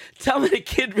gonna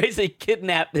basically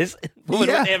kidnap this woman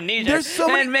Yeah, with amnesia there's so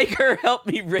many- and make her help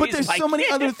me raise But there's my so many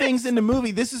kid. other things in the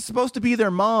movie. This is supposed to be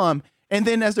their mom. And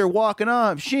then as they're walking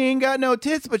up, she ain't got no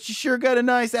tits, but she sure got a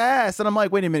nice ass. And I'm like,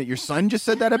 wait a minute, your son just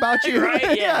said that about you?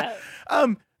 Right, yeah.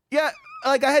 Yeah,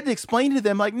 like I had to explain to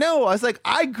them, like, no, I was like,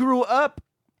 I grew up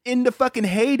in the fucking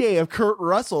heyday of Kurt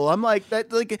Russell. I'm like,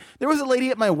 that, like, there was a lady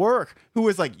at my work who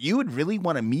was like, you would really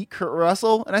want to meet Kurt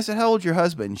Russell? And I said, how old's your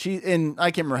husband? And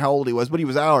I can't remember how old he was, but he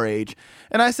was our age.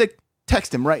 And I said,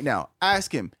 text him right now.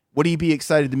 Ask him, would he be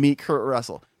excited to meet Kurt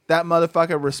Russell? That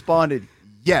motherfucker responded,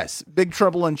 yes. Big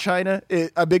Trouble in China,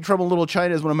 Big Trouble in Little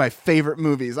China is one of my favorite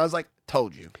movies. I was like,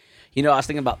 told you. You know, I was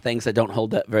thinking about things that don't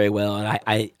hold up very well, and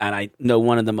I know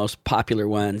one of the most popular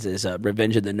ones is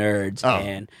Revenge of the Nerds,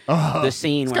 and the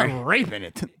scene It's where got rape in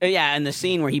it. and the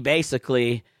scene where he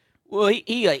basically, well,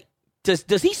 he like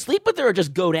does he sleep with her or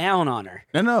just go down on her?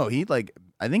 No, he like,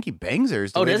 I think he bangs her.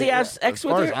 Oh, does he have sex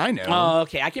with her? As far as I know. Oh,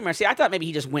 okay. I can't remember. See, I thought maybe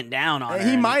he just went down on her.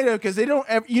 He might have, because you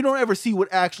don't ever see what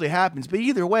actually happens. But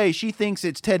either way, she thinks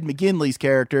it's Ted McGinley's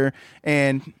character,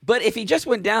 and But if he just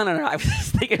went down on her, I was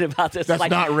just thinking about this. that's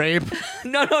like, not rape.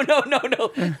 No.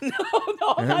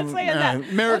 I'm not saying that.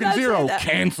 American I'm not Zero saying that.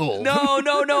 canceled. No,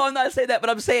 I'm not saying that. But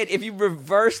I'm saying if you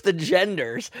reverse the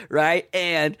genders, right?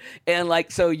 And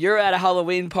like, so you're at a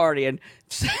Halloween party and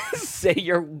say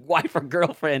your wife or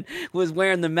girlfriend was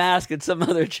wearing the mask and some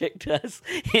other chick does,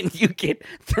 and you get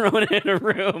thrown in a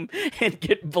room and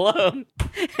get blown,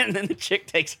 and then the chick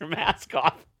takes her mask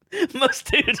off.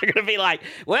 Most dudes are gonna be like,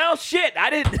 "Well, shit, I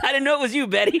didn't know it was you,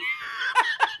 Betty."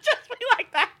 Just be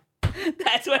like that.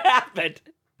 That's what happened.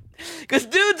 Because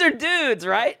dudes are dudes,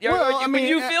 right? Would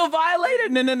you feel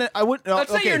violated? No. I wouldn't.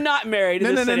 Let's say you're not married. In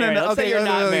No. this scenario. Let's say you're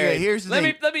not married. Here's the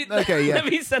let thing. Me, okay, yeah. Let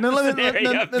me set the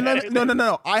scenario up better.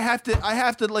 No. I have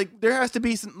to like. There has to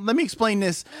be some. Let me explain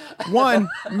this. One,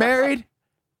 married.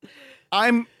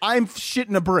 I'm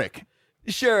shitting a brick.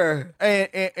 Sure.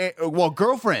 Well,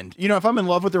 girlfriend, if I'm in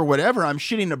love with her or whatever, I'm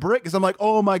shitting a brick because I'm like,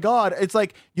 oh my God. It's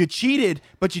like you cheated,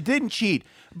 but you didn't cheat.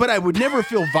 But I would never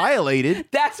feel violated.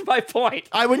 That's my point.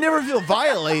 I would never feel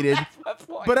violated. That's my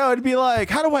point. But I would be like,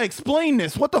 how do I explain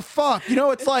this? What the fuck?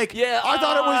 It's like, I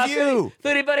thought it was you. If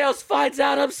anybody else finds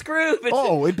out, I'm screwed. But,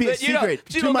 It'd be a secret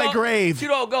to my grave. You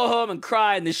don't go home and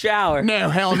cry in the shower. No,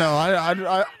 hell no.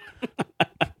 I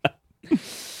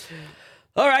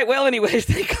All right. Well, anyway,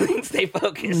 stay clean, stay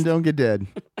focused. don't get dead.